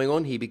similar going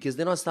on here, because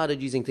then I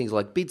started using things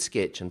like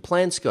BidSketch and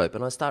PlanScope,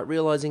 and I start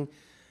realizing,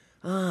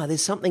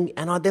 there's something,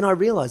 and then I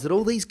realized that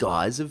all these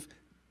guys have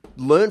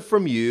learned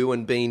from you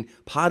and been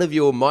part of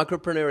your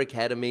Micropreneur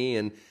Academy.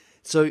 And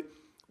so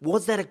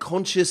was that a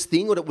conscious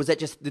thing, or was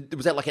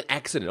that like an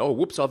accident? Oh,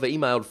 whoops, I've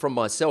emailed from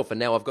myself and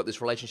now I've got this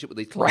relationship with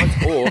these clients.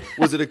 Or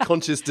was it a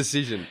conscious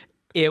decision?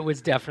 It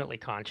was definitely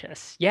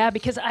conscious. Yeah,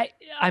 because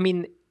I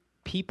mean,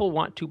 people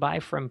want to buy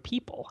from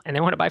people, and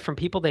they want to buy from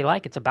people they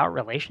like. It's about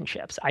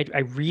relationships. I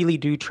really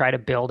do try to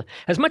build,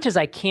 as much as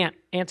I can't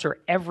answer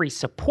every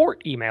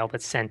support email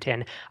that's sent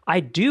in, I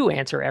do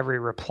answer every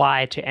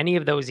reply to any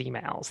of those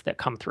emails that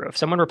come through. If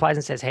someone replies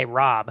and says, hey,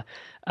 Rob,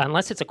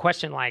 unless it's a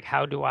question like,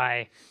 how do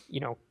I,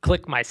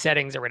 click my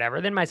settings or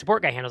whatever, then my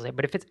support guy handles it.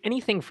 But if it's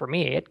anything for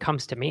me, it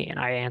comes to me and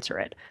I answer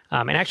it.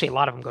 And actually, a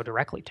lot of them go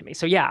directly to me.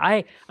 So yeah,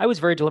 I was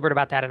very deliberate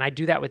about that. And I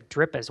do that with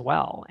Drip as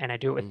well. And I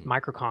do it with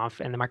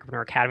MicroConf and the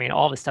Micropreneur Academy and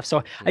all this stuff.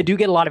 So I do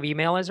get a lot of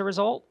email as a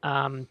result.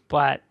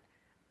 But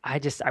I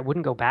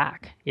wouldn't go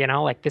back,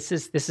 like this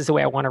is the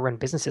way I want to run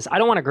businesses. I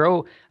don't want to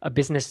grow a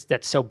business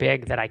that's so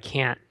big that I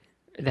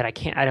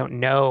don't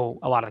know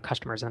a lot of the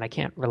customers and I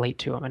can't relate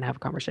to them and have a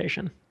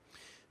conversation.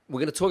 We're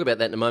going to talk about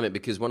that in a moment,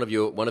 because one of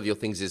your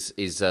things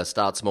is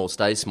start small,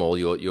 stay small.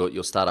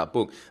 Your startup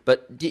book.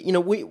 But do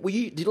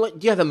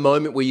you have a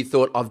moment where you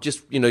thought, I've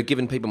just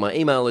given people my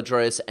email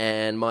address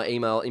and my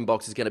email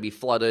inbox is going to be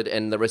flooded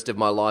and the rest of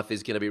my life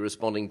is going to be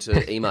responding to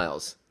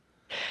emails?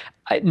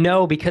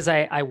 No, because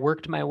I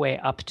worked my way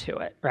up to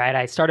it, right?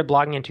 I started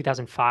blogging in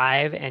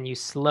 2005, and you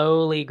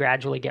slowly,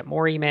 gradually get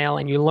more email,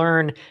 and you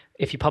learn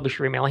if you publish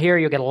your email here,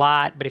 you'll get a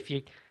lot, but if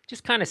you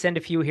just kind of send a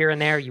few here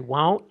and there, you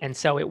won't. And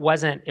so it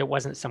wasn't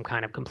some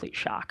kind of complete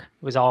shock.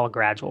 It was all a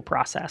gradual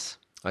process.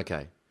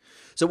 Okay.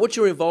 So what's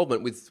your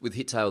involvement with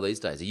Hittail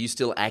these days? Are you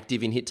still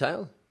active in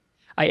Hittail?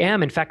 I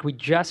am. In fact, we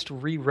just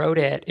rewrote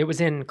it. It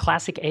was in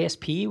Classic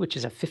ASP, which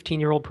is a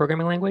 15-year-old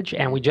programming language,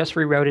 and we just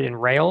rewrote it in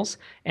Rails.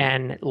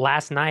 And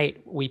last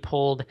night,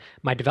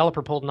 my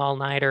developer pulled an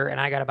all-nighter, and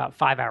I got about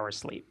 5 hours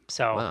sleep.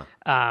 So,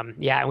 wow.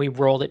 And we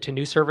rolled it to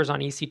new servers on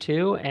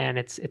EC2, and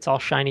it's all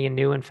shiny and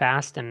new and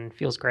fast and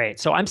feels great.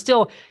 So I'm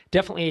still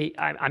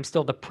I'm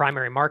still the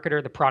primary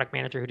marketer, the product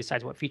manager who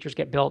decides what features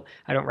get built.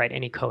 I don't write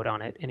any code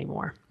on it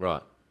anymore.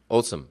 Right.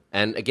 Awesome.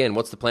 And again,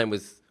 what's the plan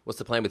with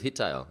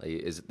Hittail?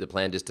 Is the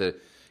plan just to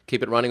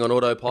keep it running on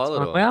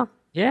autopilot? Well,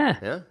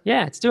 yeah,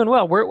 it's doing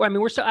well.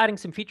 We're still adding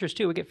some features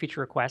too. We get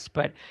feature requests,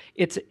 but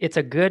it's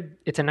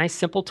a nice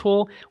simple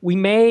tool. We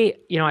may,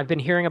 I've been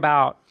hearing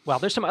about. Well,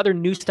 there's some other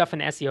new stuff in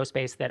the SEO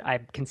space that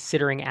I'm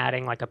considering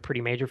adding like a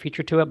pretty major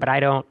feature to it, but I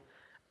don't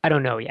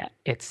know yet.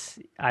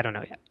 I don't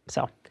know yet.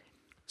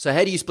 So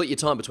how do you split your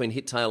time between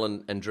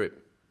Hittail and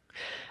Drip?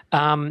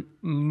 The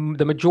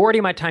majority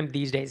of my time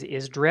these days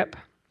is Drip.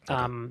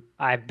 Okay.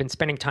 I've been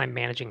spending time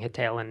managing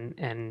Hittail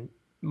and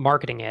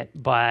marketing it,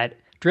 but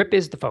Drip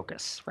is the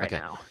focus right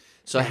now.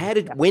 So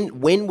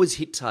when was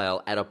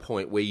Hittail at a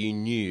point where you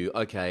knew,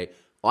 okay,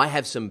 I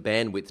have some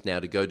bandwidth now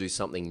to go do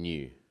something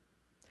new?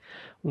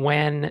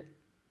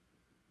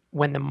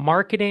 When the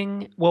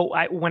marketing,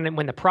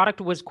 when the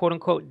product was quote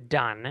unquote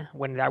done,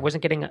 when I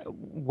wasn't getting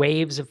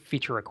waves of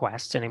feature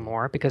requests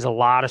anymore because a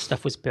lot of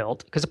stuff was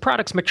built, because the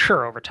products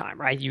mature over time,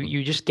 right?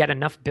 You just get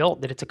enough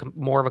built that it's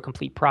more of a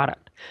complete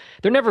product.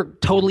 They're never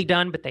totally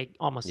done, but they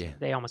almost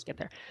get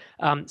there.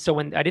 So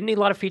when I didn't need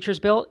a lot of features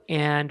built,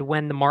 and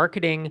when the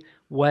marketing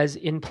was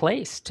in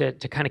place to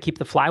kind of keep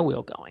the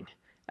flywheel going,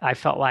 I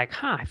felt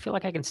like, I feel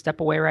like I can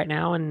step away right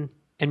now and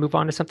move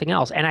on to something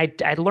else. And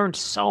I learned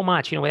so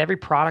much, with every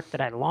product that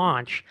I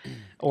launch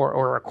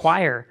or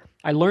acquire,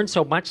 I learned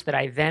so much that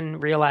I then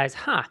realized,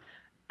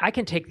 I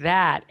can take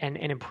that and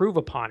improve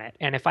upon it.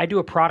 And if I do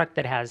a product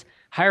that has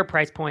higher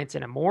price points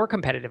in a more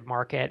competitive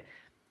market,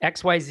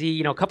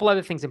 XYZ, a couple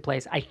other things in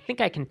place. I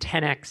think I can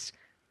 10x.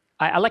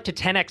 I like to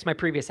 10x my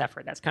previous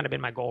effort. That's kind of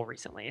been my goal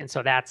recently. And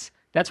so that's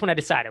when I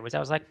decided I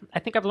was like, I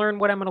think I've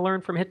learned what I'm going to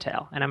learn from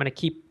Hittail, and I'm going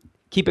to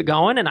keep it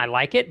going, and I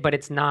like it, but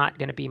it's not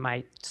going to be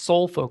my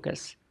sole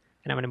focus,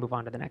 and I'm going to move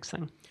on to the next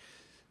thing.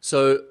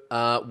 So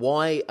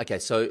why? Okay,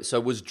 so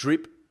was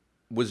Drip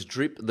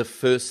the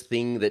first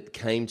thing that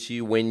came to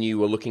you when you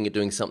were looking at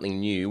doing something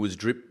new? Was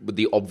Drip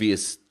the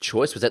obvious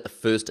choice? Was that the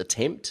first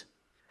attempt?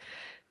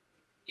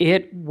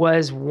 It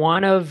was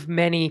one of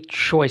many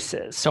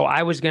choices. So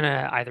I was going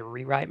to either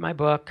rewrite my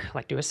book,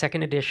 like do a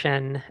second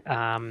edition.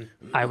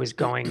 I was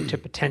going to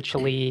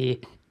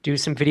potentially do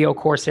some video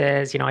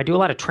courses. I do a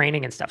lot of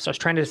training and stuff. So I was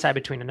trying to decide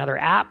between another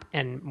app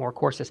and more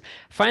courses.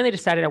 Finally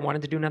decided I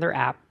wanted to do another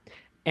app.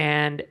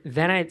 And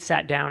then I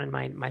sat down in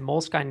my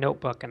Moleskine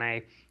notebook and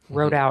I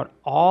wrote out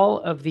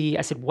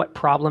I said, what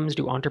problems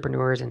do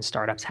entrepreneurs and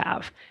startups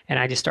have? And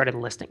I just started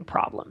listing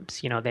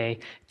problems.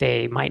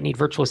 They might need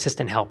virtual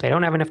assistant help. They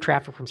don't have enough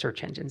traffic from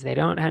search engines. They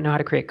don't know how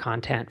to create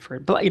content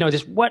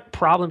just what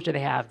problems do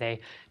they have? They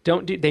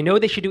know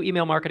they should do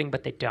email marketing,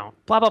 but they don't,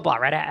 blah, blah, blah,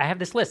 right? I have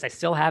this list. I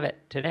still have it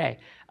today.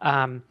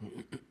 And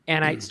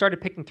I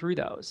started picking through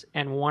those.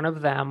 And one of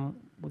them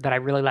that I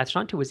really latched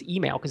onto was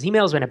email, because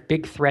email has been a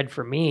big thread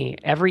for me.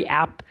 Every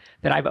app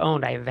that I've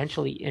owned, I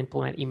eventually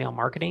implement email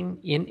marketing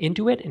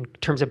into it in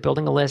terms of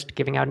building a list,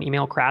 giving out an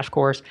email crash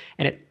course,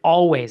 and it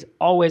always,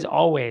 always,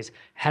 always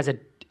has an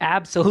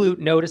absolute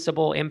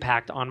noticeable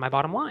impact on my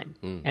bottom line.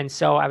 And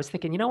so I was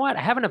thinking, you know what? I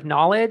have enough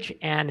knowledge,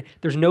 and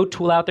there's no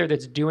tool out there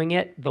that's doing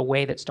it the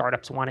way that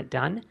startups want it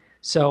done.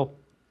 So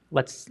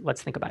let's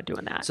think about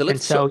doing that. So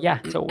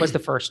it was the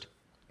first.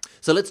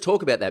 So let's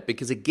talk about that,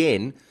 because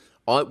again,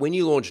 when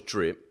you launched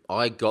Drip,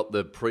 I got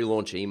the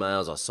pre-launch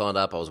emails. I signed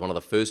up. I was one of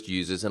the first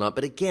users,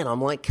 but again,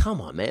 I'm like,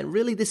 come on, man!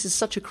 Really, this is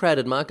such a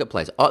crowded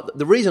marketplace.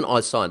 The reason I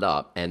signed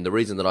up and the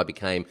reason that I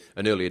became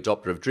an early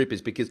adopter of Drip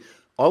is because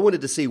I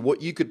wanted to see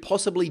what you could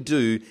possibly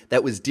do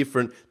that was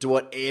different to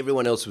what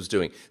everyone else was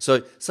doing.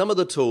 So some of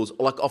the tools,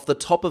 like off the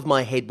top of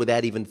my head,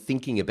 without even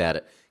thinking about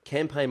it,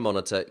 Campaign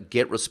Monitor,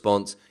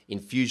 GetResponse,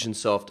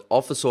 Infusionsoft,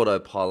 Office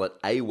Autopilot,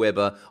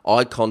 Aweber,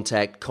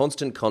 iContact,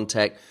 Constant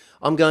Contact.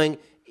 I'm going,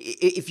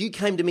 if you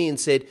came to me and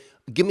said,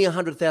 give me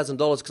 $100,000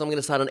 because I'm going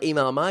to start an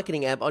email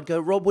marketing app, I'd go,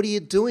 Rob, what are you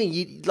doing?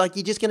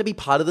 You're just going to be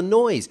part of the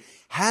noise.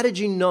 How did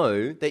you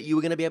know that you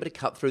were going to be able to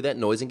cut through that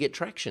noise and get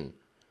traction?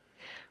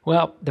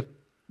 Well,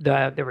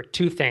 there were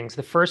two things.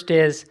 The first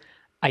is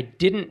I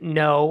didn't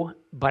know,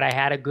 but I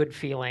had a good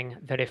feeling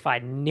that if I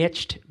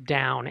niched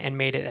down and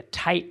made it a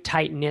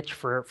tight niche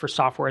for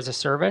software as a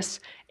service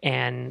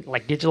and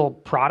like digital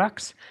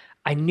products,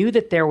 I knew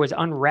that there was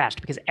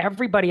unrest, because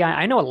everybody,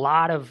 I know a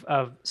lot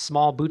of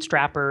small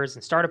bootstrappers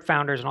and startup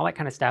founders and all that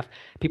kind of stuff,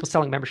 people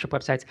selling membership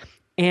websites,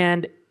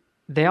 and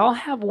they all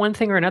have one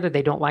thing or another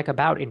they don't like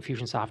about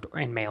Infusionsoft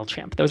and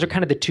MailChimp. Those are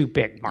kind of the two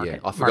big market.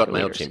 Yeah, I forgot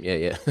MailChimp.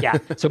 Yeah. Yeah.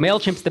 So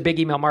MailChimp's the big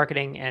email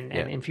marketing, and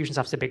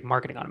Infusionsoft's the big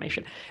marketing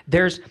automation.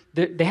 They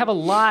have a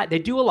lot. They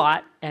do a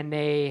lot, and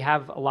they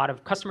have a lot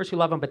of customers who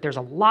love them. But there's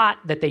a lot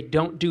that they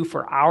don't do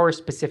for our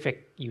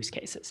specific use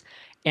cases.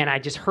 And I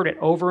just heard it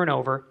over and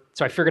over.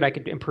 So I figured I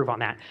could improve on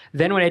that.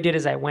 Then what I did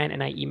is I went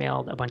and I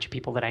emailed a bunch of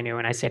people that I knew,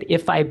 and I said,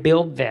 if I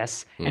build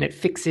this and it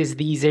fixes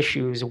these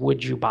issues,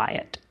 would you buy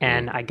it?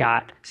 And I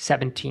got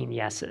 17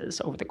 yeses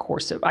over the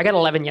course of, I got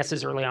 11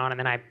 yeses early on, and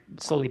then I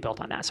slowly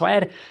built on that. So I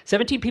had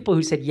 17 people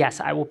who said, yes,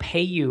 I will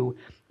pay you.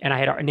 And I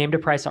had named a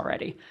price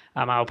already.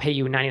 I'll pay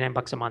you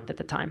 $99 a month at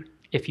the time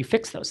if you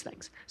fix those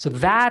things. So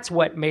that's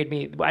what made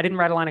me, I didn't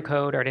write a line of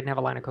code, or I didn't have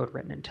a line of code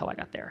written until I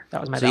got there. That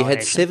was my validation. So you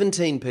had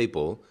 17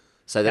 people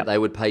say that they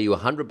would pay you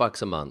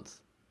 $100 a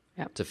month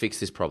to fix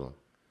this problem.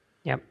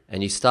 Yep.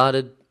 And you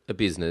started a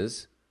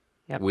business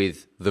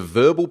with the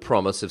verbal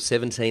promise of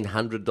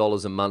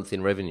 $1,700 a month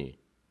in revenue.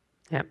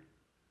 Yep.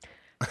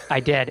 I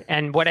did.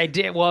 And what I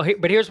did,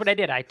 but here's what I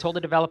did. I told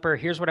the developer,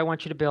 here's what I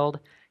want you to build.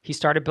 He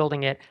started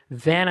building it.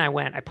 Then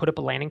I put up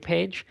a landing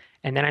page,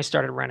 and then I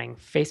started running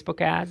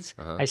Facebook ads.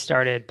 I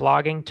started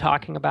blogging,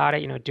 talking about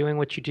it, doing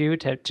what you do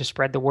to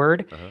spread the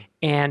word,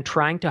 and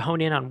trying to hone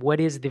in on what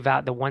is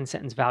the one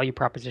sentence value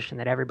proposition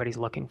that everybody's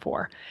looking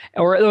for,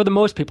 or the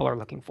most people are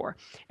looking for.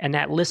 And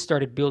that list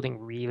started building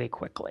really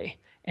quickly.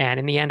 And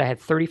in the end, I had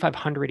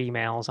 3,500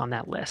 emails on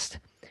that list.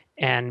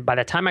 And by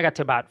the time I got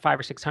to about 500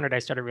 or 600, I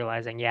started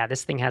realizing,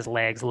 this thing has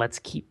legs. Let's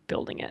keep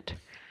building it.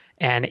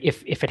 And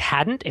if it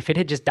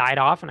had just died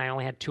off and I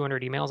only had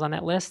 200 emails on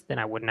that list, then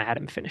I wouldn't have had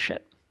him finish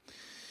it.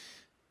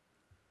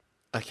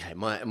 Okay,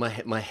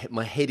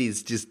 my head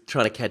is just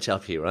trying to catch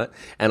up here, right?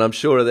 And I'm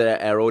sure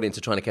that our audience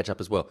are trying to catch up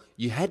as well.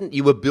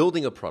 You were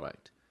building a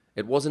product.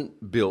 It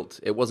wasn't built.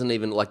 It wasn't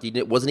even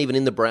it wasn't even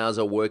in the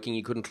browser working.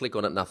 You couldn't click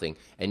on it, nothing.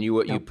 And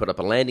you put up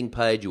a landing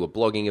page. You were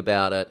blogging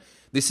about it.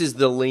 This is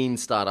the lean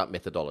startup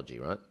methodology,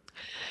 right?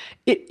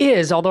 It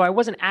is, although I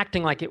wasn't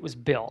acting like it was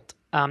built.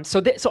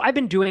 So I've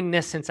been doing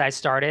this since I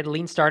started.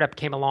 Lean Startup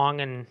came along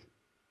in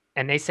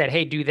and they said,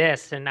 "Hey, do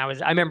this." And I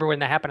remember when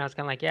that happened, I was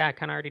kind of like, "Yeah, I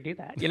kind of already do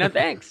that."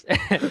 Thanks.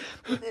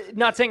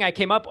 Not saying I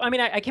came up. I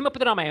mean, I came up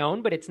with it on my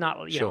own, but it's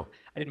not. Sure.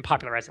 I didn't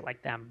popularize it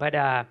like them.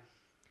 But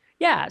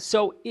yeah,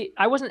 so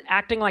I wasn't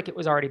acting like it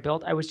was already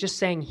built. I was just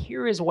saying,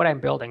 here is what I'm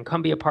building.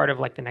 Come be a part of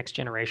like the next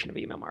generation of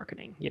email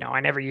marketing. I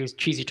never used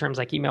cheesy terms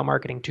like email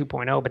marketing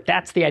 2.0, but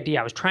that's the idea.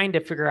 I was trying to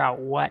figure out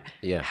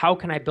how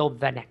can I build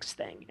the next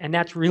thing? And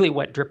that's really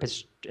what Drip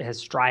has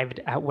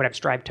strived, what I've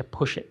strived to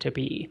push it to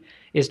be,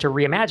 is to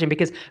reimagine,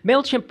 because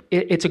MailChimp,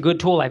 it's a good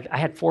tool. I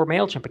had 4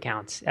 MailChimp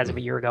accounts as of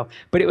a year ago,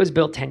 but it was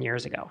built 10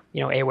 years ago.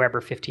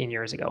 Aweber 15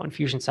 years ago,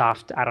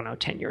 Infusionsoft, I don't know,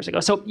 10 years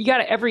ago. So you got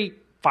to every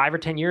 5 or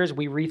 10 years,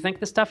 we rethink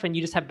this stuff, and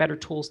you just have better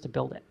tools to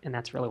build it. And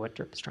that's really what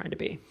Drip is trying to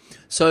be.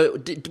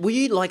 So were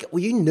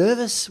you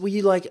nervous? Were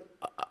you like,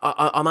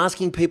 I'm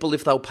asking people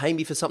if they'll pay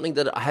me for something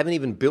that I haven't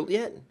even built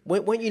yet?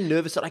 Weren't you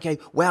nervous that, okay,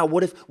 wow,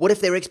 what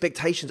if their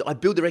expectations, I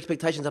build their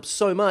expectations up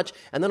so much,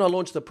 and then I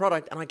launch the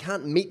product and I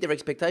can't meet their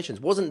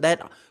expectations? Wasn't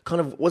that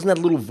a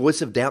little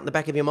voice of doubt in the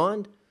back of your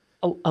mind?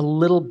 A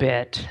little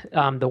bit.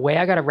 The way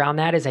I got around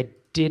that is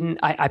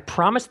I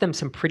promised them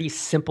some pretty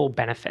simple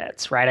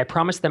benefits, right? I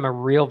promised them a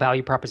real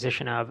value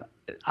proposition of,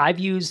 I've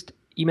used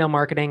email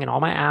marketing in all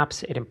my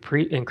apps. It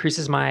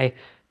increases my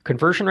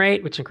conversion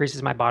rate, which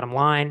increases my bottom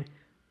line.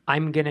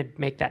 I'm going to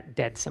make that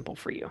dead simple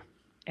for you.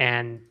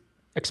 And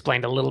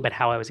explained a little bit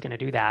how I was going to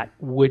do that.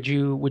 Would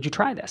you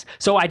try this?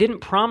 So I didn't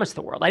promise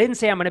the world. I didn't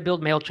say I'm going to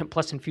build MailChimp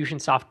plus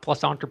Infusionsoft plus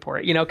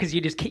Entreport, because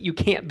you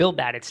can't build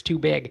that. It's too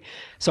big.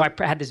 So I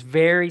had this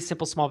very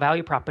simple, small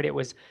value prop, but it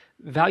was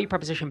value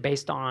proposition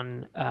based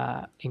on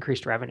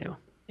increased revenue.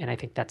 And I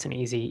think that's an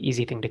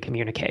easy thing to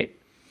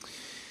communicate.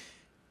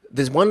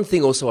 There's one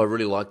thing also I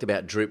really liked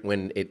about Drip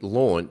when it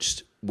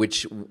launched,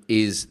 which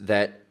is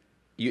that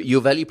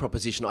your value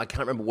proposition, I can't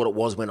remember what it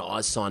was when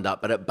I signed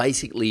up, but it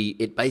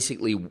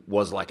basically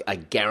was like a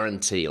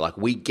guarantee. Like,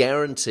 we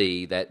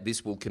guarantee that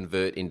this will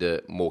convert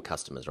into more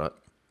customers, right?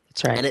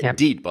 That's right. And it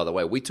did, by the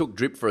way. We took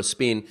Drip for a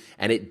spin,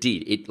 and it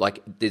did.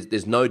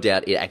 There's no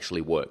doubt it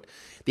actually worked.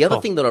 The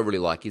other thing that I really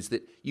like is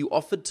that you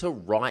offered to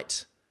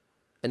write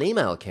an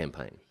email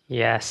campaign.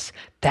 Yes,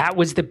 that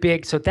was the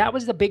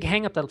big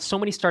hang up that so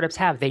many startups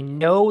have. They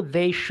know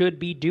they should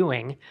be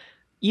doing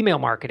email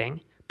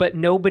marketing, but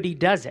nobody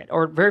does it,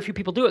 or very few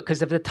people do it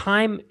because of the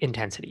time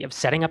intensity of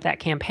setting up that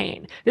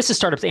campaign. This is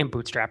startups and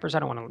bootstrappers. I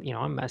don't want to,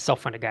 I'm a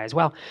self-funded guy as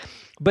well.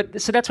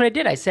 But so that's what I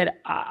did. I said,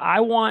 I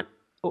want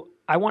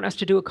us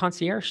to do a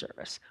concierge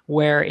service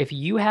where if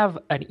you have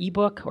an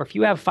ebook or if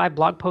you have 5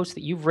 blog posts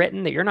that you've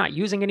written that you're not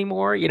using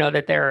anymore,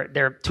 that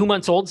they're 2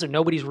 months old, so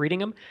nobody's reading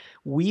them,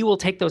 we will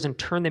take those and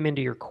turn them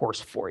into your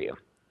course for you.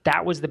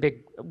 That was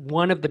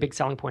one of the big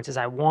selling points, is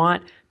I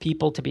want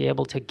people to be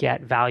able to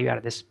get value out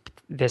of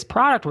this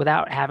product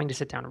without having to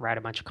sit down and write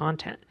a bunch of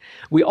content.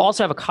 We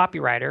also have a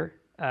copywriter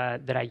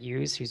that I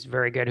use who's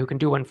very good, who can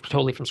do one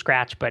totally from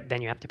scratch, but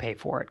then you have to pay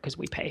for it because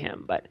we pay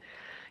him. But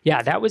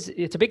yeah,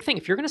 it's a big thing.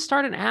 If you're going to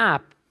start an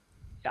app,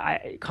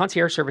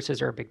 concierge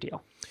services are a big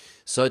deal.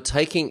 So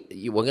we're going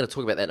to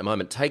talk about that in a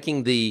moment,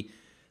 taking the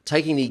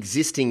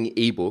existing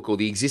ebook or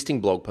the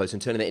existing blog post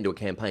and turning that into a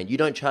campaign, you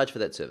don't charge for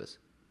that service?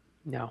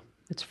 No,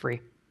 it's free.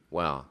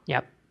 Wow.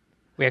 Yep.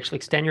 We actually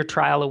extend your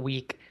trial a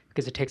week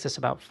because it takes us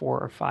about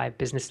 4 or 5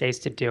 business days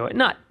to do it.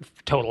 Not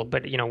total,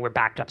 but we're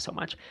backed up so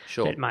much.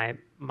 Sure. That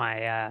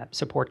my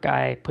support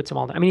guy puts them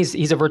all down. I mean,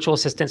 he's a virtual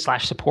assistant /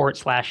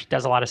 support /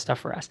 does a lot of stuff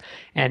for us.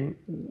 And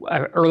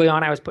early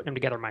on, I was putting them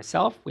together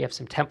myself. We have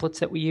some templates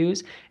that we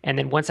use. And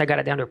then once I got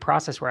it down to a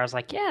process where I was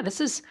like, yeah,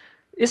 this is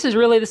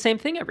really the same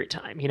thing every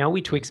time.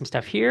 We tweak some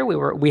stuff here.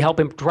 We help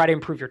him try to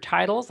improve your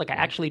titles. Like, I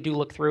actually do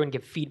look through and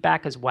give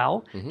feedback as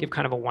well. Give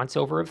kind of a once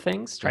over of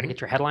things, try to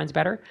get your headlines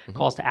better,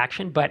 calls to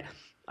action. But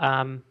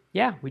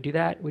yeah, we do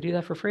that. We do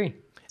that for free.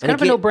 It's kind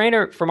of a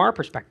no-brainer from our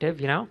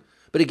perspective,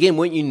 But again,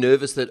 weren't you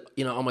nervous that,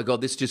 oh my God,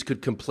 this just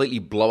could completely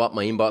blow up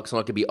my inbox and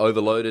I could be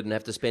overloaded and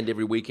have to spend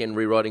every weekend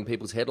rewriting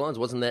people's headlines?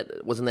 Wasn't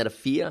that a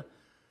fear?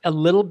 A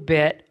little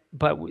bit,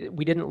 but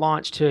we didn't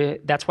launch to.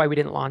 That's why we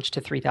didn't launch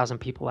to 3,000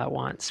 people at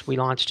once. We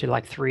launched to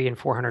like 300 and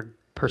 400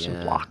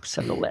 person blocks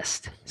of the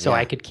list, so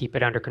I could keep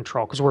it under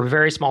control because we're a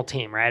very small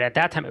team, right? At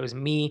that time, it was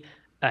me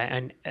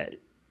and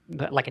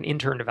like an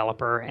intern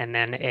developer and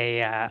then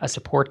a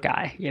support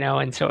guy,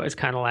 and so it was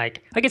kind of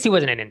like, I guess he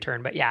wasn't an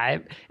intern, but yeah,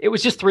 it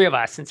was just 3 of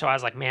us. And so I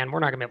was like, man, we're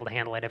not gonna be able to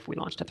handle it if we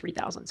launched to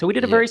 3,000. So we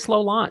did a very slow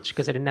launch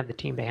because I didn't have the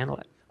team to handle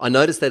it. I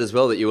noticed that as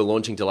well, that you were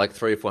launching to like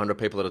 300 or 400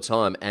 people at a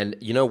time. And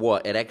you know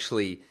what? It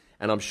actually,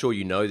 and I'm sure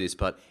you know this,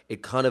 but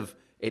it kind of,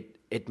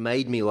 it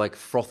made me like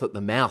froth at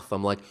the mouth.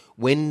 I'm like,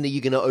 when are you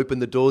going to open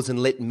the doors and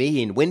let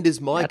me in? When does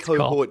my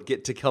cohort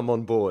get to come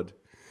on board?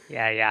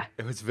 Yeah.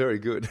 It was very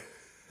good.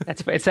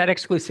 It's that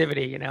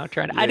exclusivity,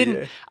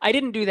 I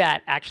didn't do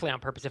that actually on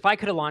purpose. If I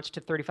could have launched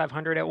to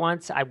 3,500 at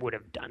once, I would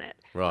have done it.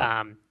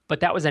 Right. But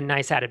that was a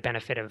nice added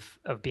benefit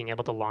of being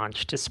able to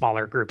launch to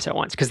smaller groups at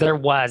once. Because there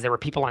were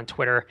people on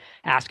Twitter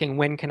asking,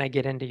 when can I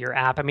get into your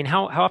app? I mean,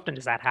 how often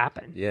does that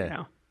happen?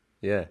 Yeah.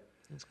 Yeah.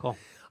 That's cool.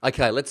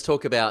 Okay, let's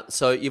talk about.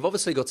 So you've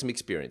obviously got some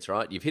experience,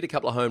 right? You've hit a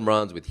couple of home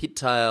runs with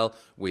HitTail,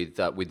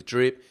 with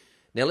Drip.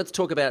 Now let's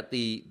talk about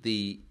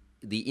the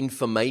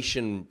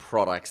information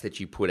products that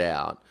you put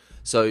out.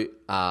 So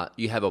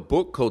you have a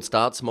book called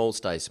Start Small,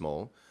 Stay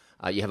Small.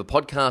 You have a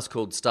podcast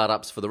called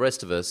Startups for the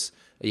Rest of Us.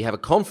 You have a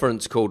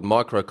conference called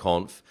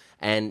MicroConf,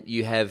 and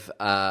you have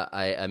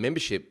a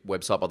membership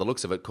website by the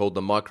looks of it called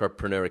the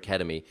Micropreneur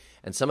Academy.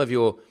 And some of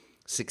your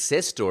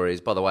success stories,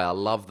 by the way, I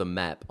love the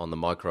map on the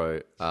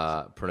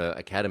Micropreneur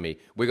Academy.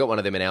 We got one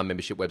of them in our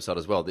membership website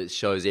as well that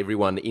shows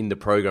everyone in the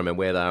program and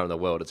where they are in the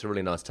world. It's a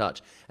really nice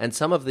touch. And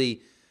some of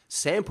the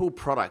sample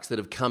products that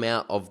have come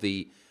out of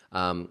the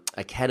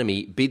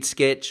Academy,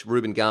 BidSketch,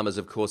 Ruben Garmers,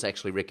 of course,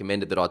 actually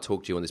recommended that I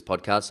talk to you on this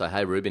podcast. So,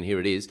 hey, Ruben, here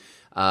it is.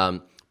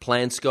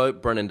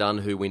 PlanScope, Brennan Dunn,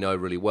 who we know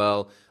really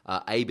well.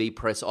 A/B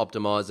Press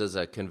Optimizers,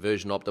 a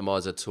conversion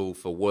optimizer tool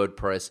for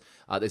WordPress.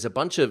 There's a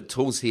bunch of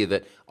tools here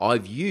that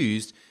I've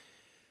used.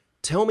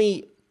 Tell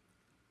me,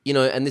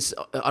 and this,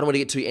 I don't want to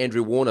get too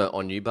Andrew Warner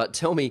on you, but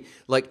tell me,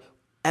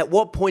 at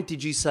what point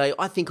did you say,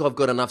 I think I've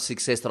got enough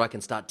success that I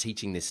can start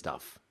teaching this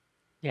stuff?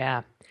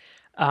 Yeah.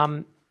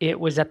 It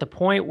was at the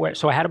point where,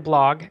 so I had a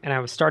blog and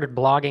I started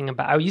blogging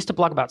about, I used to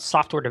blog about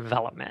software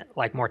development,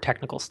 like more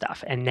technical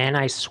stuff. And then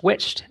I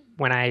switched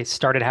when I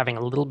started having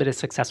a little bit of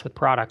success with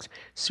products.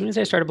 As soon as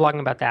I started blogging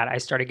about that, I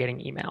started getting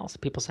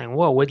emails, people saying,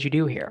 whoa, what'd you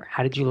do here?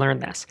 How did you learn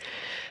this?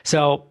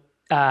 So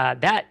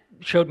that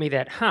showed me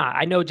that,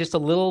 I know just a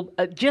little,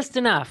 just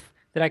enough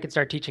that I could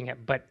start teaching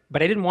it. But I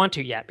didn't want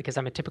to yet because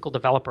I'm a typical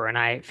developer and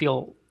I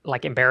feel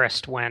like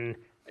embarrassed when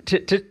to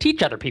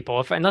teach other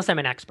people unless I'm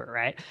an expert,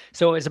 right?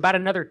 So it was about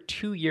another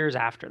 2 years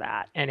after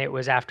that. And it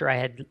was after I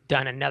had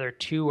done another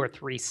 2 or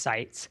 3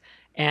 sites.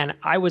 And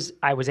I was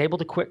able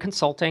to quit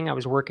consulting. I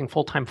was working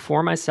full-time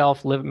for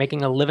myself,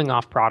 making a living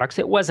off products.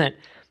 It wasn't,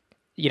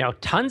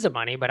 tons of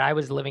money, but I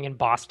was living in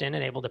Boston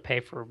and able to pay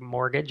for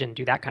mortgage and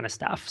do that kind of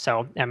stuff.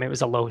 So it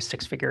was a low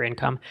 6-figure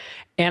income.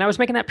 And I was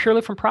making that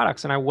purely from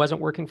products and I wasn't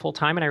working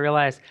full-time. And I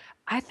realized,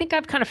 I think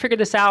I've kind of figured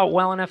this out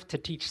well enough to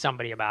teach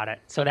somebody about it.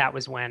 So that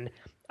was when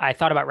I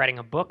thought about writing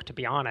a book, to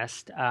be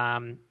honest,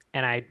 and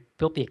I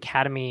built the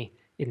Academy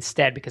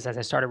instead because as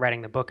I started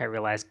writing the book, I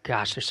realized,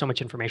 gosh, there's so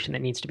much information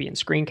that needs to be in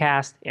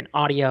screencast, in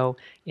audio,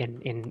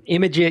 in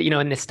images,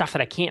 in this stuff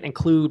that I can't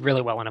include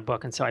really well in a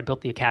book. And so I built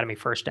the Academy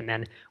first and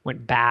then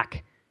went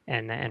back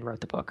and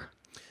wrote the book.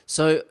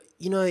 So,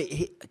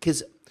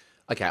 because,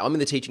 okay, I'm in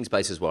the teaching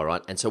space as well,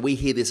 right? And so we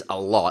hear this a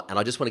lot, and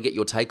I just want to get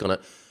your take on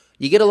it.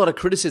 You get a lot of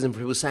criticism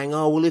from people saying,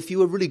 oh, well, if you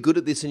were really good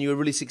at this and you were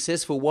really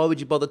successful, why would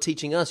you bother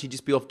teaching us? You'd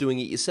just be off doing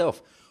it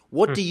yourself.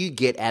 What do you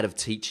get out of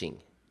teaching?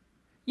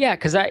 Yeah,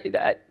 because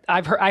I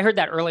heard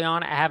that early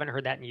on. I haven't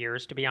heard that in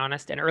years, to be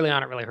honest. And early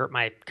on, it really hurt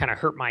my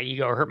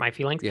ego or hurt my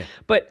feelings. Yeah.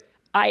 But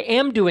I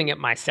am doing it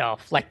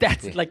myself. Like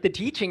the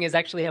teaching is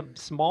actually a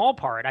small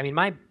part. I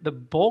mean, the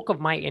bulk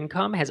of my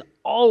income has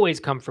always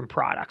come from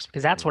products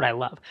because that's what I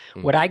love.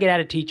 What I get out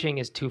of teaching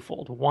is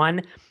twofold.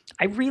 One,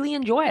 I really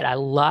enjoy it.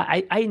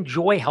 I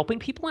enjoy helping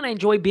people and I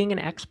enjoy being an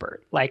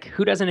expert. Like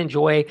who doesn't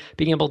enjoy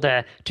being able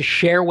to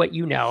share what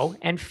you know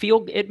and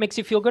it makes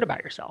you feel good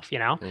about yourself,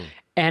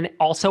 And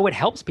also it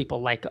helps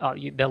people. Like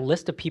the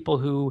list of people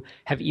who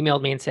have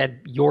emailed me and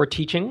said, you're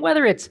teaching,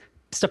 whether it's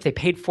stuff they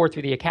paid for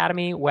through the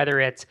Academy, whether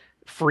it's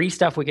free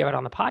stuff we give out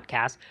on the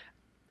podcast.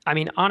 I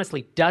mean,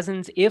 honestly,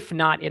 dozens, if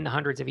not in the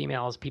hundreds of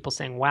emails, people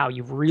saying, wow,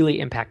 you've really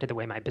impacted the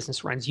way my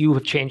business runs. You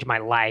have changed my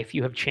life.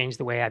 You have changed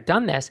the way I've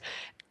done this.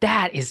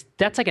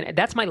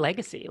 That's my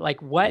legacy. Like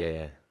what,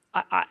 yeah.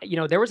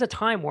 There was a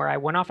time where I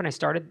went off and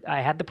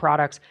I had the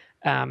products.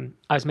 I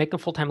was making a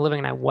full-time living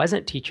and I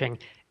wasn't teaching.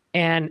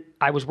 And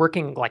I was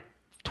working like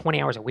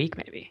 20 hours a week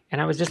maybe.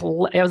 And I was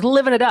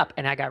living it up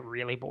and I got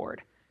really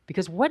bored.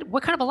 Because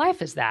what kind of a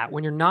life is that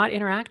when you're not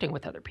interacting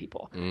with other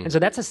people? And so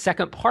that's the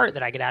second part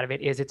that I get out of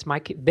it is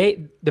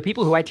the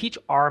people who I teach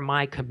are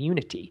my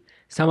community.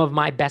 Some of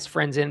my best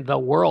friends in the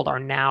world are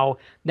now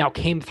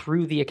came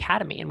through the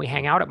Academy and we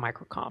hang out at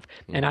MicroConf.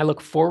 And I look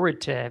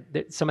forward to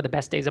some of the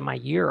best days of my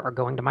year are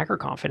going to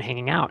MicroConf and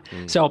hanging out.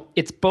 So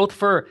it's both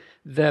for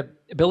the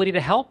ability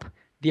to help,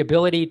 the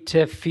ability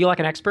to feel like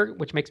an expert,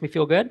 which makes me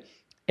feel good,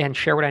 and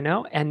share what I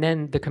know, and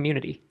then the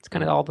community. It's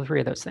kind of all the three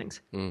of those things.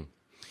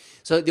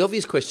 So the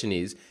obvious question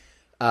is,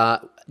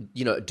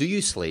 do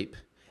you sleep?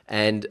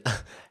 And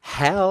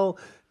how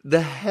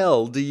the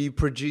hell do you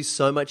produce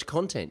so much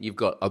content? You've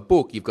got a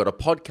book, you've got a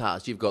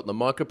podcast, you've got the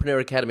Micropreneur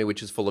Academy,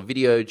 which is full of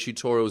video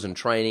tutorials and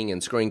training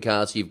and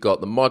screencasts. You've got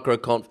the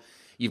MicroConf,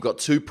 you've got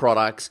 2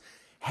 products.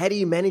 How do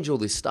you manage all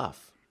this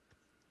stuff?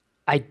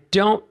 I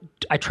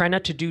try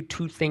not to do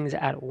 2 things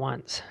at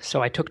once.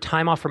 So I took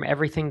time off from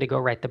everything to go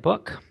write the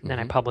book. Then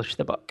I published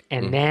the book.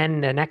 And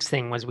then the next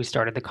thing was we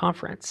started the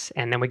conference.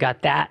 And then we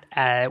got that.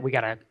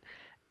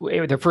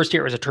 The first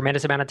year it was a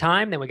tremendous amount of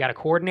time. Then we got a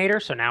coordinator.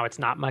 So now it's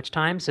not much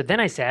time. So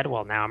then I said,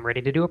 well, now I'm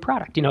ready to do a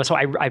product. So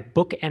I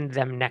bookend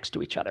them next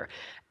to each other.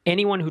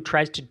 Anyone who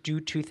tries to do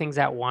 2 things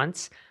at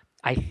once,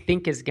 I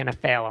think is going to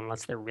fail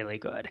unless they're really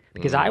good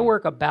because I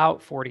work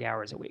about 40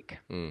 hours a week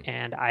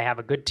and I have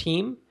a good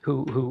team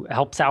who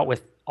helps out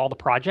with all the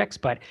projects,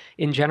 but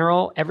in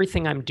general,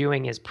 everything I'm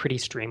doing is pretty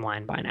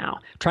streamlined by now.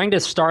 Trying to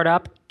start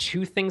up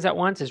 2 things at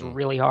once is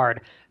really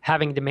hard.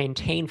 Having to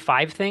maintain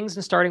 5 things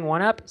and starting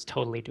one up is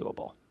totally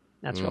doable.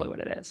 That's really what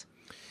it is.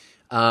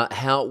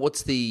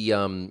 What's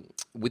the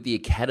with the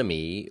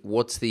academy?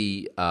 What's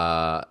the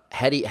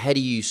how do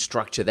you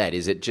structure that?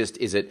 Is it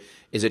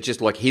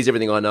just like, here's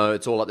everything I know,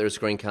 it's all up there as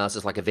screencast,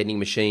 it's like a vending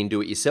machine, do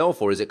it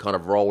yourself, or is it kind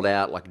of rolled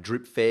out like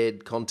drip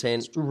fed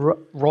content?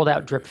 Rolled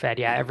out drip fed,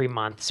 yeah, every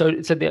month. So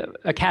the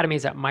academy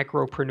is at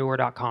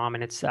micropreneur.com,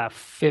 and it's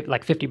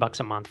like $50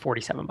 a month,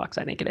 $47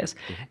 I think it is.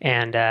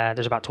 And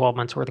there's about 12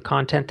 months worth of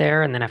content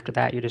there, and then after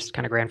that you're just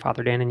kind of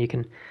grandfathered in, and you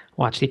can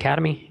watch the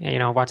academy,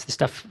 watch the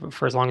stuff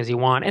for as long as you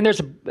want. And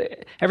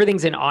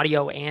everything's in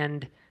audio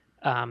and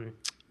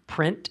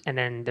print, and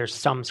then there's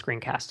some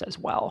screencast as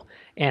well.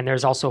 And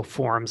there's also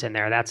forums in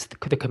there. That's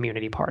the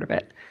community part of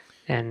it.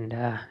 And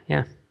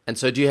yeah. And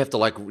so do you have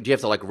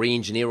to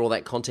re-engineer all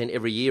that content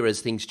every year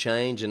as things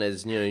change and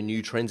as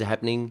new trends are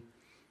happening?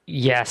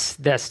 Yes,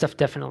 that stuff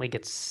definitely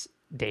gets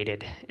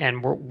dated,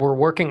 and we're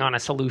working on a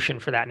solution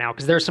for that now,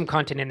 because there's some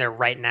content in there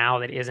right now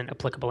that isn't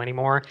applicable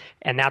anymore.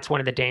 And that's one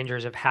of the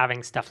dangers of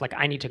having stuff like,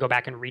 I need to go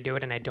back and redo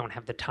it and I don't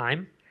have the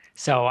time.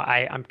 So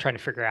we're trying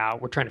to figure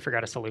out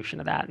a solution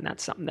to that. And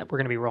that's something that we're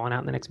going to be rolling out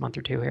in the next month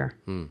or 2 here.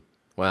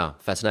 Wow,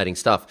 fascinating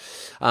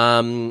stuff.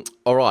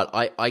 All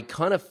right, I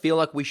kind of feel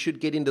like we should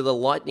get into the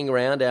lightning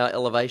round, our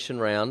elevation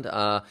round.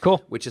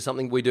 Cool. Which is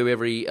something we do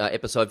every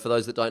episode. For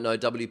those that don't know,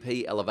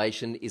 WP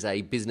Elevation is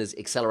a business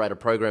accelerator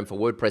program for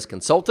WordPress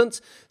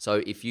consultants.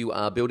 So if you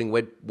are building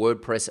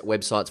WordPress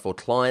websites for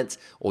clients,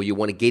 or you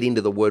want to get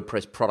into the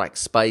WordPress product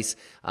space,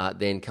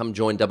 then come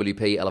join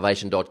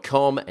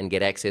WPElevation.com and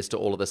get access to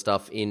all of the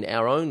stuff in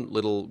our own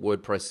little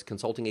WordPress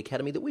consulting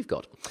academy that we've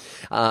got.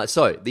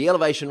 So the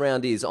elevation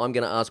round is, I'm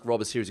going to ask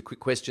Rob a series of quick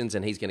questions,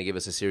 and he's going to give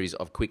us a series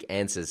of quick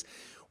answers.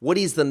 What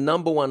is the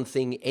number one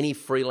thing any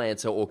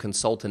freelancer or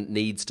consultant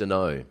needs to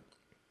know?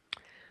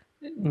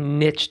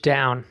 Niche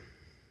down.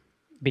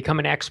 Become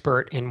an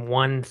expert in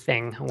one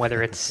thing,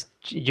 whether it's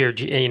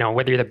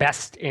whether you're the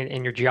best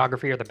in your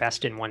geography or the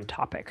best in one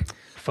topic.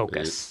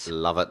 Focus.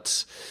 Love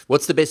it.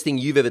 What's the best thing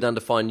you've ever done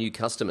to find new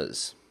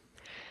customers?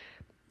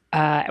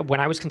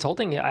 When I was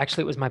consulting,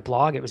 actually, it was my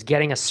blog. It was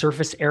getting a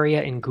surface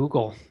area in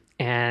Google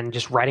and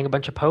just writing a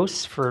bunch of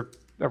posts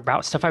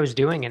about stuff I was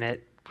doing, and I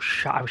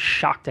was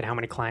shocked at how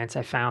many clients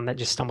I found that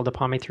just stumbled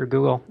upon me through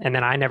Google, and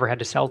then I never had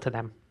to sell to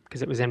them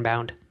because it was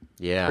inbound.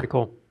 Yeah. Pretty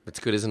cool. That's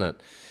good, isn't it?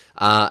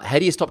 How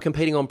do you stop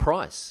competing on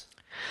price?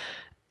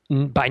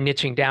 By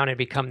niching down and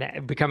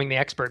becoming the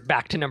expert,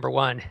 back to number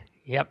one.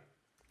 Yep.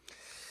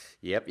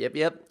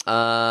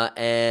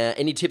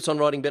 Any tips on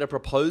writing better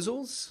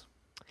proposals?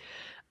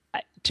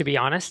 To be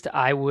honest,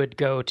 I would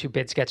go to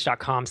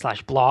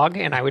bidsketch.com/blog,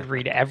 and I would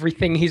read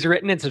everything he's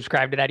written and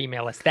subscribe to that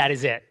email list. That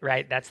is it,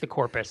 right? That's the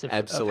corpus of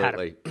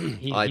Absolutely.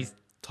 I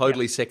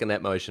totally second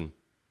that motion.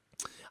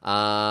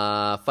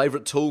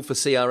 Favorite tool for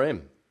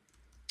CRM?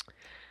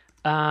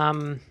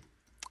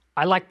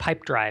 I like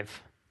Pipedrive.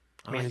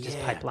 Manages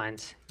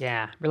pipelines.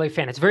 Yeah, really a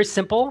fan. It's very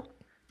simple,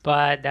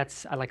 but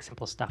I like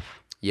simple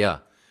stuff. Yeah.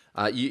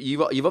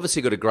 You've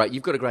obviously got a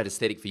great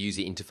aesthetic for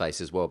user interface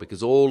as well,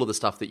 because all of the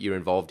stuff that you're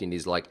involved in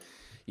is like,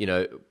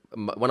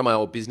 one of my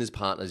old business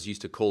partners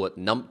used to call it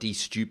numpty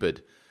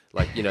stupid.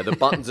 Like, the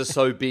buttons are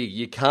so big,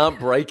 you can't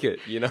break it,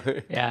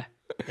 Yeah.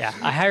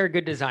 I hire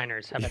good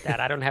designers. How about that?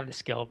 I don't have the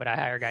skill, but I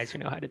hire guys who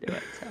know how to do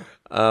it.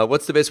 So.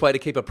 What's the best way to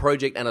keep a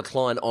project and a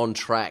client on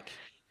track?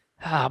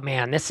 Oh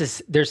man,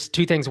 there's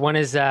 2 things. One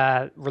is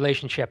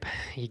relationship.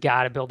 You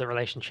got to build a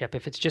relationship.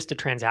 If it's just a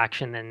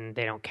transaction, then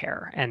they don't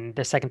care. And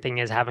the second thing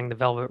is having the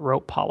velvet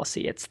rope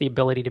policy. It's the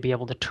ability to be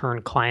able to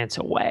turn clients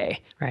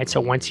away, right? So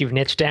once you've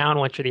niched down,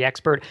 once you're the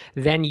expert,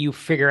 then you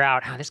figure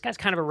out, this guy's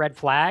kind of a red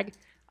flag.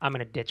 I'm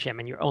going to ditch him,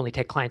 and you only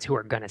take clients who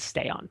are going to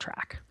stay on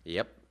track.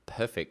 Yep,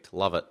 perfect.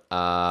 Love it.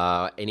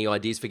 Any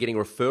ideas for getting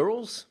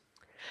referrals?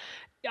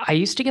 I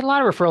used to get a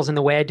lot of referrals, and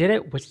the way I did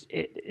it was,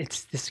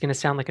 this is going to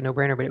sound like a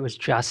no-brainer, but it was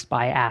just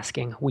by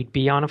asking. We'd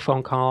be on a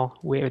phone call.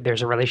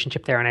 There's a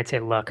relationship there, and I'd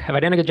say, look, have I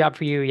done a good job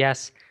for you?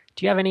 Yes.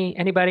 Do you have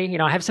anybody?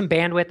 I have some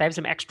bandwidth. I have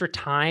some extra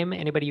time.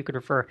 Anybody you could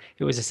refer?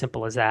 It was as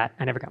simple as that.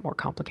 I never got more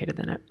complicated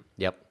than it.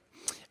 Yep.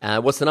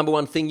 What's the number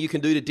one thing you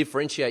can do to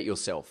differentiate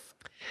yourself?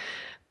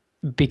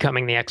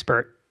 Becoming the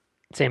expert.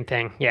 Same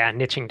thing. Yeah,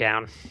 niching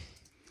down.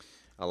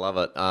 I love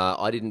it.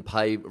 I didn't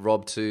pay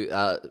Rob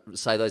to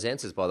say those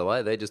answers, by the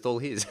way. They're just all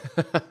his.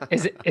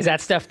 Is that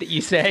stuff that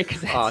you say?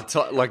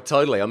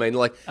 Totally. I mean,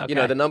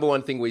 okay. The number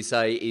one thing we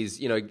say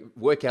is,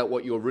 work out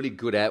what you're really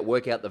good at,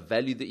 work out the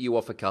value that you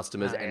offer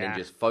customers, then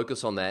just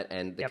focus on that.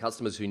 And the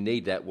customers who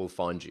need that will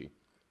find you.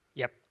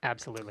 Yep,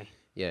 absolutely.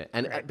 Yeah.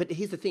 But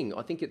here's the thing.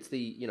 I think it's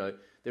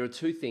there are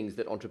 2 things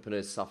that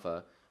entrepreneurs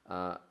suffer.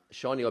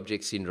 Shiny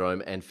object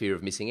syndrome and fear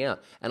of missing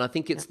out. And I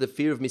think it's the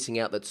fear of missing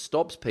out that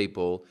stops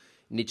people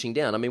niching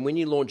down. I mean, when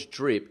you launched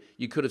Drip,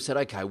 you could have said,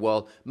 okay,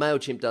 well,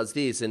 MailChimp does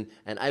this and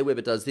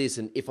Aweber does this.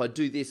 And if I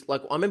do this,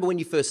 like I remember when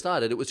you first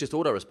started, it was just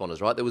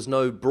autoresponders, right? There was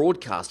no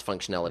broadcast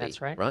functionality.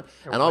 That's right.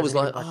 And I was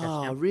like,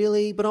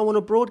 really? But I want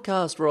to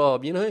broadcast,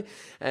 Rob, you know?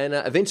 And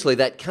eventually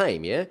that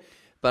came, yeah?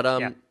 But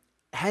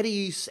how do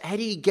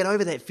you get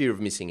over that fear of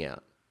missing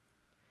out?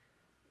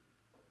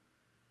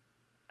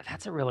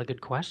 That's a really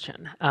good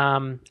question.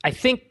 I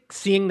think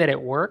seeing that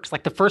it works,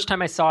 like the first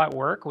time I saw it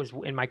work was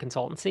in my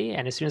consultancy.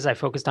 And as soon as I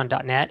focused on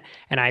 .NET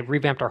and I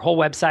revamped our whole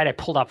website, I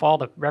pulled off all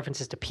the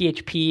references to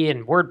PHP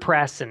and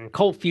WordPress and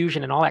Cold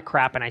Fusion and all that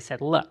crap. And I said,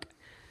 look,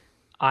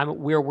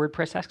 we're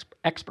WordPress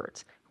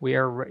experts. We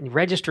are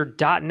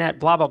registered .NET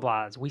blah, blah,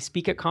 blahs. We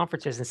speak at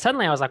conferences. And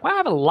suddenly I was like, wow, I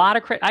have a lot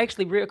of it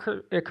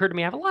occurred to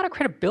me, I have a lot of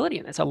credibility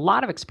in this, a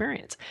lot of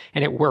experience.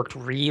 And it worked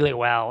really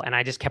well. And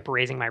I just kept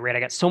raising my rate. I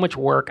got so much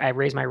work. I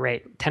raised my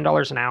rate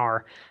 $10 an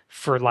hour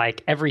for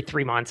like every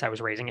 3 months. I was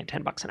raising it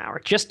 $10 an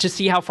hour just to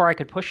see how far I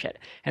could push it.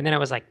 And then I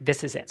was like,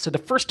 this is it. So the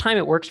first time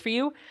it works for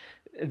you,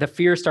 the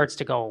fear starts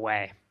to go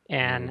away.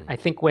 And I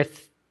think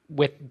with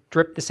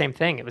Drip, the same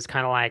thing. It was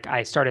kind of like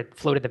I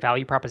floated the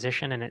value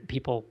proposition, and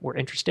people were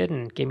interested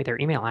and gave me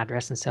their email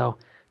address, and so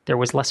there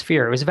was less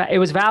fear. It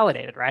was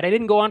validated, right? I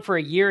didn't go on for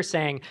a year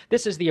saying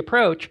this is the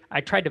approach.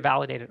 I tried to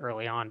validate it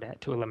early on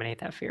to eliminate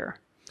that fear.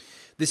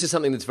 This is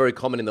something that's very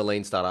common in the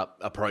lean startup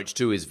approach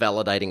too, is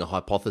validating a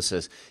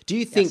hypothesis. Do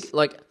you think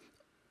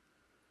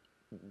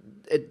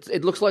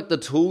it looks like the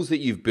tools that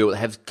you've built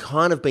have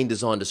kind of been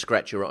designed to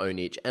scratch your own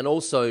itch, and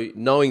also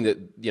knowing that,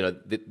 you know,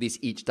 that this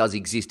itch does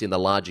exist in the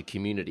larger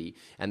community,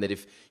 and that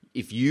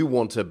if you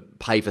want to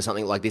pay for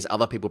something like this,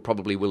 other people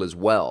probably will as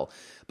well.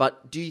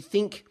 But do you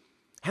think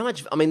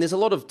there's a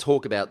lot of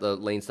talk about the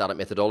lean startup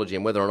methodology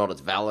and whether or not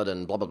it's valid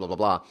and blah, blah, blah, blah,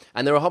 blah.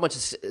 And there are a whole bunch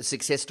of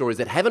success stories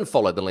that haven't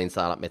followed the lean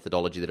startup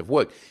methodology that have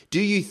worked. Do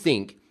you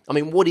think,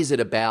 what is it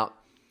about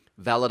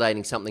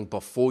validating something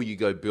before you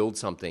go build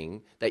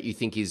something that you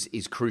think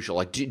is crucial?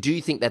 Like, do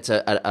you think that's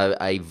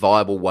a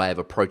viable way of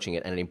approaching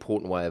it and an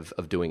important way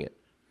of doing it?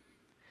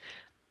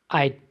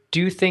 I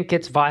do think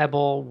it's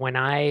viable.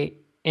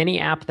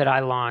 Any app that I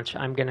launch,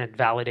 I'm going to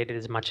validate it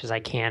as much as I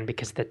can,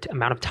 because the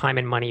amount of time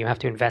and money you have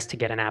to invest to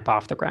get an app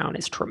off the ground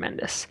is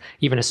tremendous.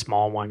 Even a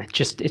small one, it's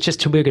just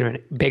too big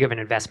of an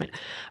investment.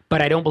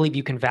 But I don't believe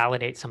you can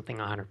validate something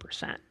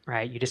 100%,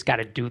 right? You just got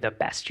to do the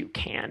best you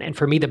can. And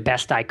for me, the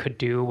best I could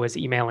do was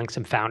emailing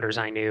some founders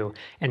I knew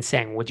and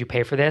saying, would you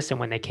pay for this? And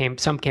when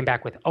some came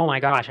back with, oh my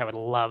gosh, I would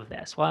love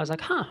this. Well, I was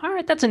like, all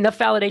right, that's enough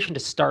validation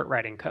to start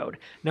writing code.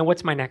 Now,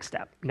 what's my next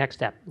step?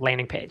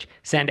 Landing page,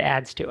 send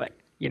ads to it.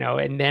 You know,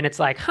 and then it's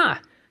like,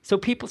 so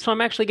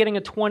I'm actually getting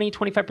a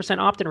 25%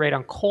 opt-in rate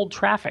on cold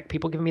traffic.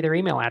 People giving me their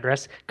email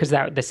address because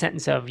the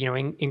sentence of,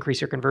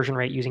 increase your conversion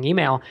rate using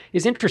email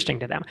is interesting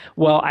to them.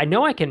 Well, I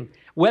know I can,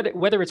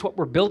 whether it's what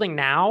we're building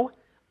now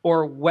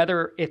or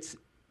whether it's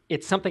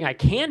something I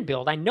can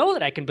build, I know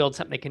that I can build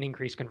something that can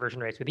increase conversion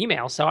rates with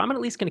email. So I'm at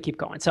least going to keep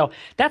going. So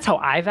that's how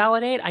I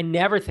validate. I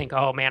never think,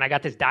 oh man, I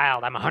got this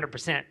dialed. I'm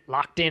 100%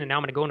 locked in and now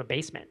I'm going to go in a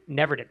basement.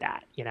 Never did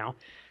that,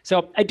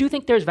 So I do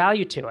think there's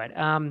value to it.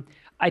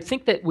 I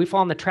think that we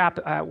fall in the trap.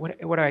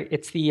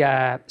 It's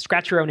the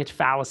scratch your own itch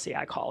fallacy,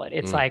 I call it.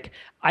 It's like,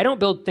 I don't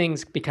build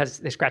things because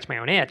they scratch my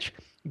own itch,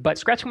 but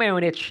scratching my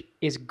own itch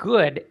is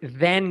good,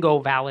 then go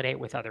validate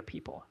with other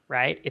people,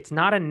 right? It's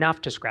not enough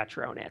to scratch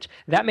your own itch.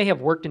 That may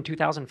have worked in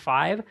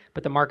 2005,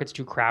 but the market's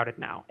too crowded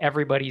now.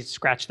 Everybody's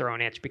scratched their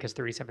own itch because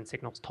 37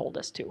 Signals told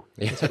us to.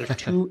 And so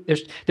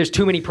there's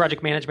too many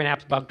project management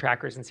apps, bug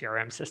trackers, and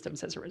CRM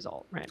systems as a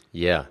result, right?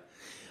 Yeah.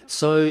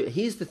 So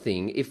here's the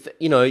thing. If,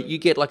 you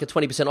get like a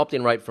 20%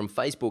 opt-in rate from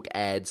Facebook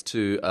ads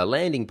to a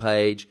landing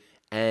page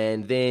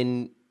and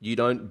then you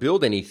don't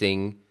build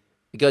anything,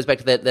 it goes back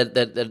to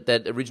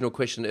that original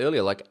question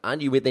earlier. Like,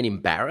 aren't you then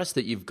embarrassed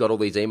that you've got all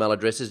these email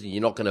addresses and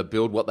you're not going to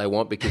build what they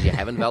want because you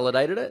haven't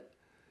validated it?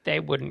 They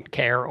wouldn't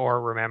care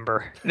or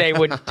remember. They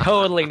would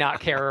totally not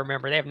care or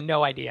remember. They have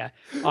no idea,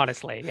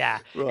 honestly. Yeah.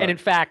 Right. And in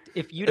fact,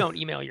 if you don't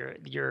email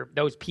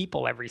those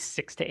people every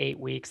 6 to 8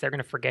 weeks, they're going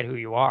to forget who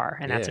you are.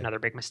 And that's another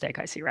big mistake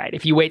I see, right?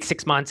 If you wait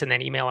 6 months and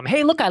then email them,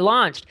 hey, look, I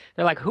launched.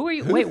 They're like, who are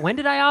you? Wait, when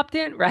did I opt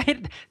in?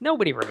 Right?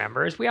 Nobody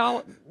remembers. We're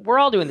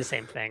all doing the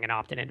same thing and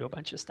opting into a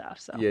bunch of stuff.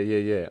 So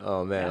Yeah.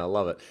 Oh man, I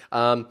love it.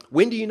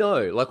 When do you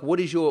know? Like,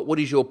 what is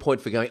your point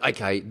for going,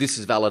 okay, this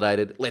is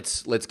validated.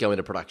 Let's go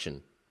into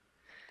production?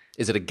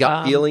 Is it a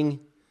gut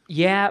feeling?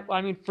 Yeah.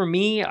 For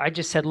me, I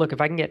just said, look,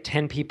 if I can get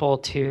 10 people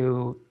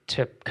to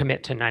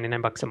commit to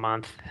 $99 a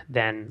month,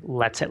 then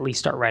let's at least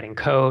start writing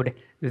code.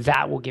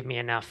 That will give me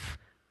enough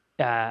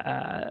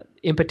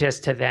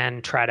impetus to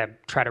then try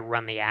to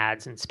run the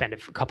ads and spend a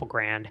couple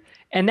grand.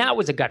 And that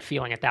was a gut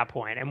feeling at that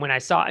point. And when I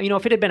saw,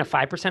 if it had been a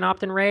 5%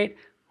 opt-in rate,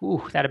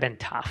 that'd have been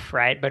tough,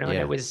 right? But when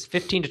it was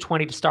 15 to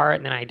 20 to start,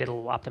 and then I did a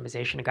little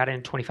optimization and got it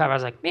in 25, I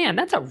was like, man,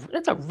 that's a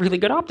really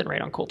good opt-in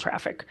rate on cold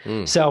traffic.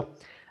 So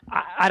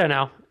I don't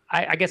know.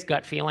 I guess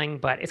gut feeling,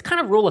 but it's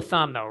kind of rule of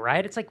thumb though,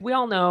 right? It's like we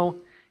all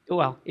know,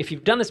 well, if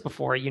you've done this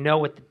before,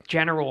 what the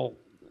general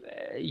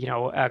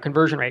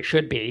conversion rate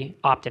should be,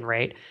 opt-in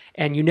rate,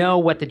 and you know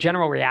what the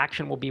general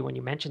reaction will be when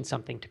you mention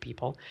something to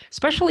people,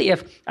 especially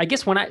if, I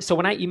guess when I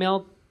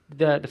emailed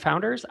the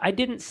founders,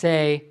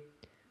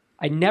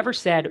 I never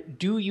said,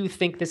 do you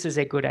think this is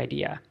a good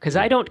idea? Because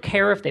I don't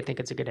care if they think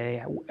it's a good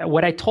idea.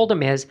 What I told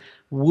them is,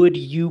 would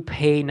you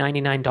pay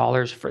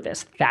 $99 for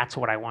this? That's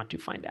what I want to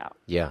find out.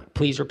 Yeah.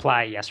 Please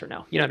reply yes or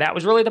no. That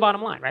was really the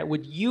bottom line, right?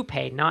 Would you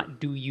pay, not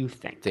do you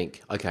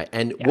think? Okay.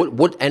 And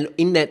what and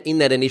in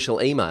that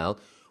initial email,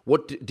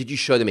 what did you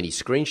show them, any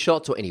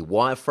screenshots or any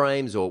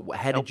wireframes, or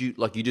how did you,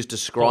 you just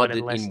described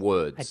it in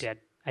words?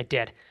 I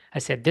did. I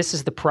said, this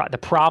is the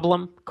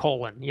problem,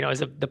 colon,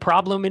 is the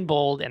problem in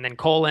bold, and then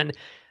colon,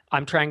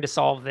 I'm trying to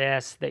solve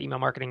this. The email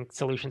marketing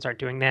solutions aren't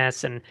doing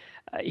this. And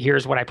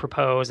here's what I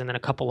propose. And then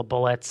a couple of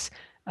bullets.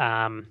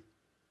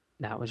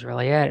 That was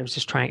really it.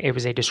 It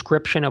was a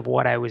description of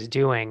what I was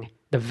doing,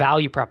 the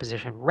value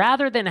proposition,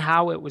 rather than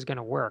how it was going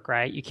to work,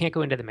 right? You can't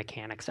go into the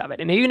mechanics of it.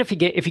 And even if you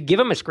give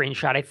them a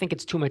screenshot, I think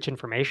it's too much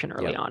information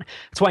early on.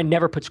 That's why I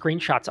never put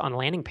screenshots on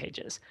landing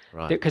pages.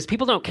 Right. Because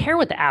people don't care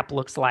what the app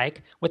looks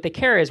like. What they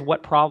care is,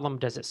 what problem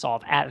does it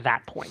solve at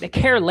that point? They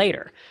care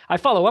later. I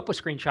follow up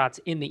with screenshots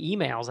in the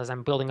emails as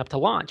I'm building up to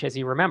launch. As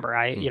you remember,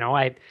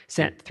 I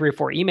sent 3 or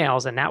 4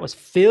 emails, and that was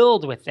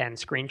filled with then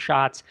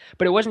screenshots.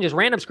 But it wasn't just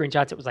random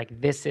screenshots. It was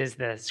like, this is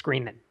the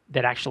screen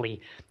that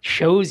actually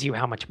shows you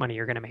how much money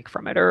you're going to make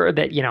from it, or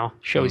that,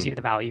 shows you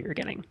the value you're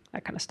getting,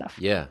 that kind of stuff.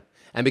 Yeah.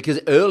 And because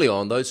early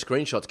on, those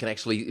screenshots can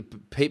actually,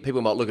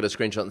 people might look at a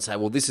screenshot and say,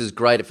 well, this is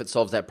great if it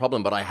solves that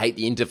problem, but I hate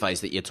the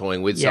interface that you're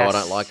toying with, so I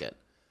don't like it.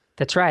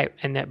 That's right.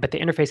 But the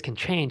interface can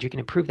change. You can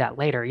improve that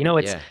later.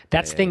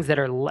 That's things that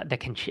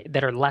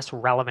are less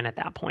relevant at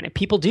that point. And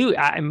people do,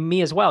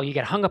 me as well, you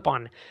get hung up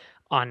on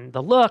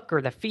the look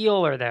or the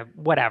feel or the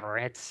whatever.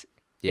 It's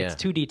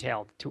too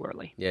detailed too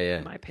early,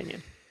 in my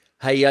opinion.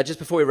 Hey, just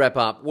before we wrap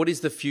up, what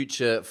is the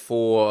future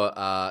for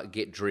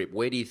GetDrip?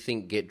 Where do you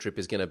think GetDrip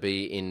is going to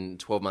be in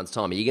 12 months'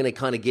 time? Are you going to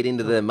kind of get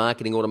into the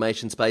marketing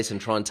automation space and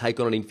try and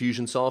take on an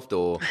Infusionsoft,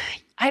 or?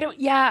 I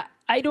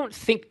don't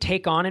think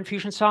take on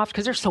Infusionsoft,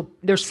 because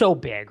they're so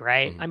big,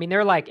 right? I mean,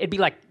 it'd be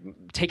like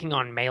taking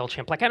on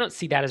MailChimp. I don't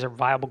see that as a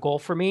viable goal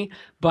for me,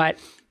 but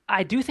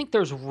I do think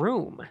there's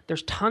room.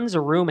 There's tons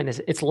of room in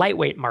this. It's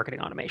lightweight marketing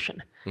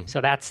automation.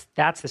 So that's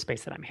the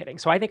space that I'm hitting.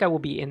 So I think I will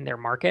be in their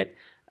market.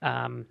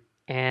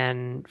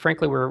 And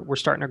frankly, we're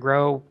starting to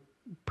grow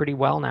pretty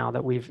well now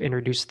that we've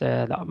introduced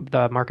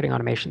the marketing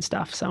automation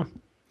stuff. So,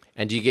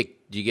 and do you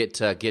get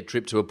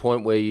GetDrip to a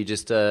point where you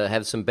just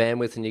have some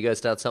bandwidth and you go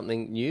start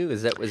something new?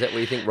 Is that what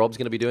you think Rob's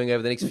going to be doing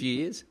over the next few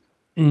years?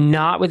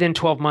 Not within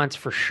 12 months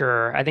for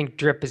sure. I think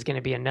Drip is going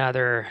to be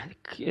another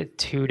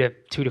 2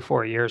 to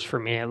 4 years for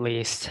me at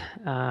least.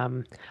 I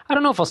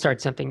don't know if I'll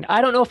start something.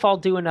 I don't know if I'll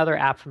do another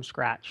app from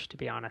scratch, to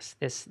be honest.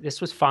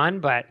 This was fun,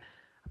 but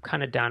I'm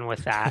kind of done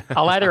with that.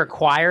 I'll either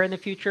acquire in the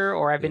future,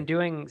 or I've been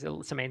doing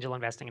some angel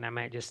investing, and I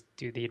might just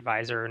do the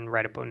advisor and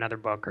write another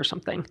book or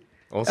something.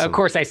 Awesome. Of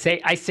course, I say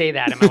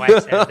that, and my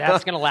wife says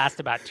that's going to last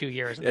about 2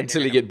 years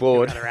until you get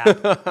bored.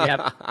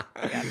 Yep.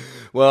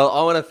 Well,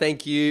 I want to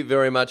thank you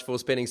very much for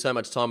spending so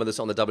much time with us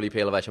on the WP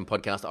Elevation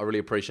podcast. I really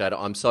appreciate it.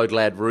 I'm so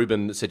glad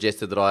Ruben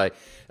suggested that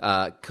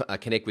I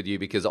connect with you,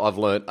 because I've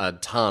learnt a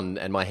ton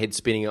and my head's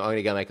spinning. I'm going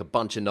to go make a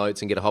bunch of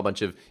notes and get a whole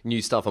bunch of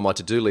new stuff on my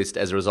to-do list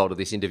as a result of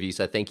this interview.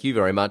 So thank you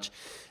very much.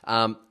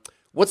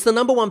 What's the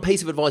number one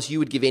piece of advice you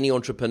would give any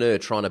entrepreneur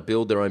trying to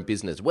build their own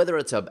business, whether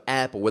it's an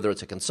app or whether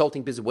it's a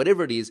consulting business,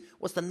 whatever it is?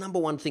 What's the number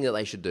one thing that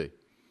they should do?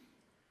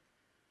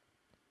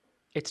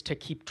 It's to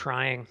keep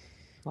trying,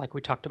 like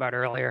we talked about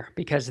earlier,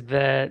 because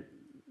the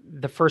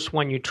first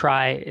one you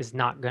try is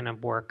not going to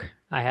work.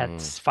 I had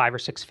 5 or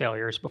 6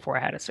 failures before I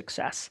had a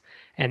success.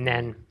 And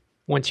then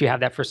once you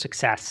have that first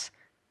success,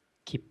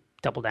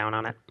 double down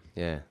on it.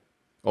 Yeah.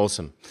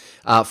 Awesome.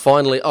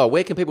 Finally,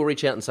 where can people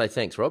reach out and say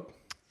thanks, Rob?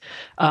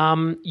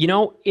 I'm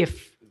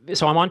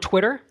on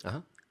Twitter.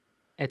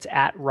 It's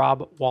at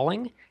Rob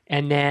Walling.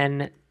 And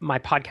then my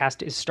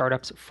podcast is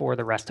Startups for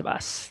the Rest of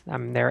Us.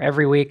 I'm there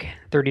every week,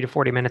 30 to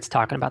 40 minutes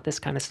talking about this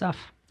kind of stuff.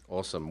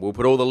 Awesome. We'll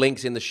put all the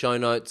links in the show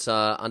notes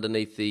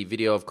underneath the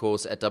video, of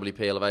course, at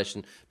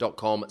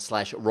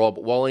wpelevation.com/Rob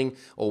Walling.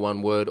 All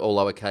one word, all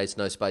lowercase,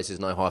 no spaces,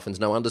 no hyphens,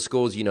 no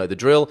underscores. You know the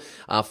drill.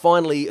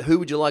 Finally, who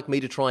would you like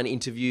me to try and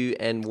interview,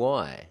 and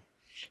why?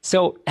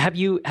 So have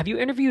you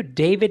interviewed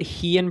David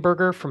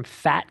Heienberger from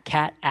Fat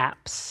Cat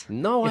Apps?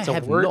 No, I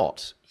have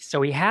not.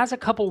 So he has a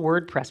couple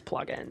WordPress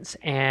plugins,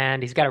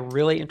 and he's got a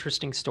really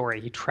interesting story.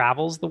 He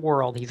travels the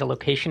world. He's a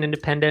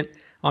location-independent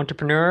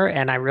entrepreneur,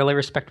 and I really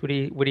respect what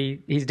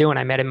he's doing.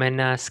 I met him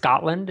in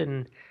Scotland,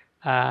 and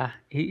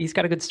he's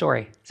got a good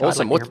story. So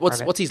awesome.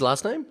 What's his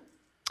last name?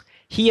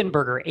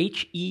 Heienberger,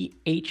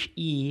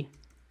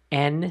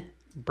 Hen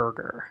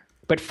Burger.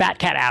 But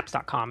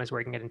fatcatapps.com is where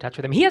you can get in touch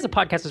with him. He has a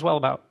podcast as well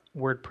about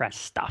WordPress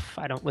stuff.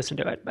 I don't listen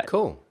to it, but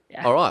cool.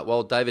 Yeah. All right.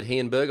 Well, David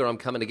Heienberger, I'm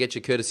coming to get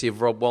you courtesy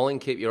of Rob Walling.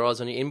 Keep your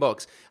eyes on your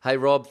inbox. Hey,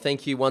 Rob,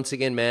 thank you once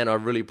again, man. I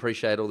really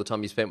appreciate all the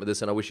time you spent with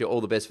us, and I wish you all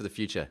the best for the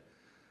future.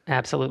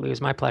 Absolutely. It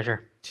was my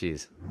pleasure.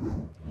 Cheers.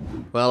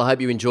 Well, I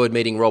hope you enjoyed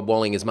meeting Rob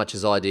Walling as much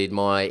as I did.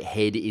 My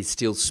head is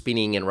still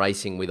spinning and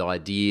racing with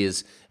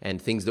ideas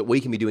and things that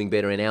we can be doing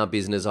better in our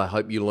business. I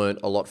hope you learned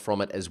a lot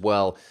from it as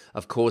well.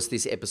 Of course,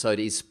 this episode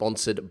is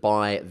sponsored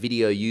by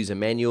Video User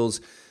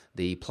Manuals,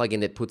 the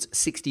plugin that puts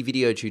 60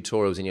 video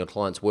tutorials in your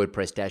client's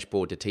WordPress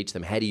dashboard to teach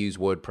them how to use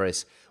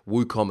WordPress,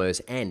 WooCommerce,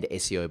 and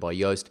SEO by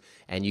Yoast.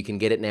 And you can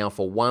get it now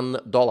for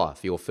 $1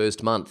 for your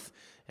first month.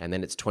 And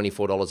then it's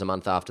 $24 a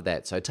month after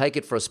that. So take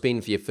it for a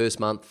spin for your first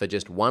month for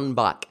just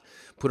 $1.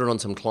 Put it on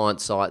some client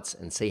sites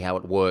and see how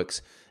it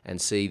works and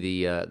see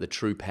the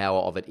true power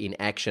of it in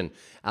action.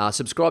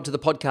 Subscribe to the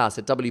podcast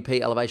at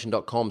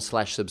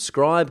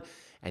wpelevation.com/subscribe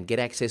and get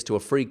access to a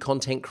free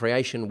content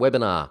creation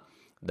webinar.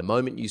 The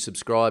moment you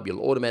subscribe,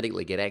 you'll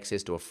automatically get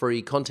access to a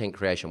free content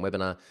creation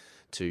webinar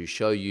to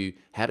show you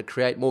how to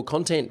create more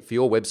content for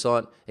your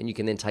website, and you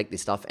can then take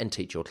this stuff and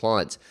teach your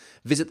clients.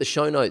 Visit the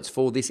show notes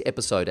for this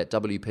episode at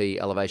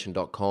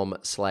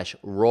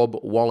wpelevation.com/Rob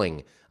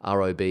Walling,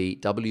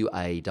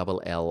 ROBWALLING.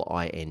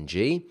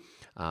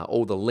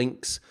 All the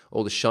links,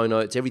 all the show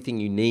notes, everything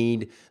you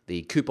need,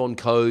 the coupon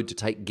code to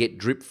take Get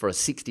Drip for a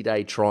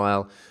 60-day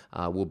trial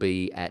will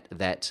be at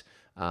that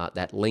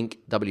link,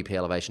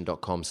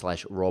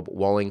 wpelevation.com/Rob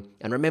Walling.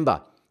 And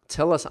remember,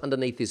 tell us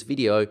underneath this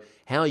video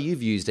how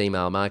you've used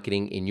email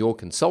marketing in your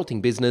consulting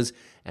business,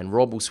 and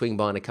Rob will swing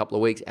by in a couple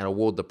of weeks and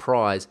award the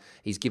prize.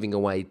 He's giving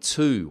away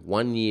 2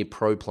 one-year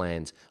pro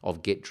plans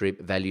of Get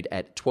Drip valued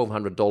at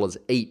 $1,200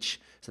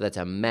 each. So that's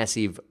a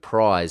massive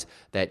prize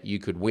that you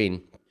could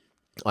win.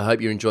 I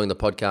hope you're enjoying the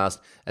podcast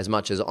as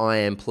much as I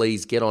am.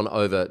 Please get on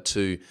over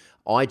to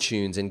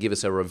iTunes and give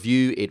us a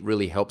review. It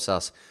really helps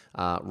us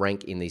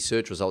rank in the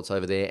search results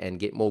over there and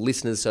get more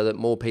listeners so that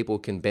more people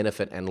can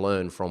benefit and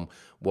learn from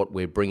what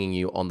we're bringing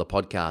you on the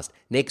podcast.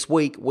 Next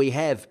week, we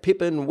have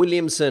Pippin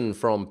Williamson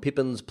from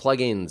Pippin's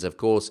Plugins, of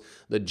course,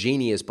 the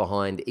genius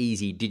behind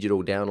easy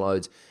digital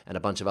downloads and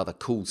a bunch of other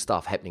cool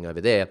stuff happening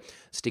over there.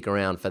 Stick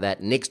around for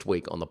that next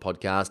week on the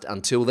podcast.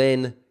 Until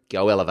then,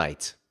 go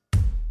elevate.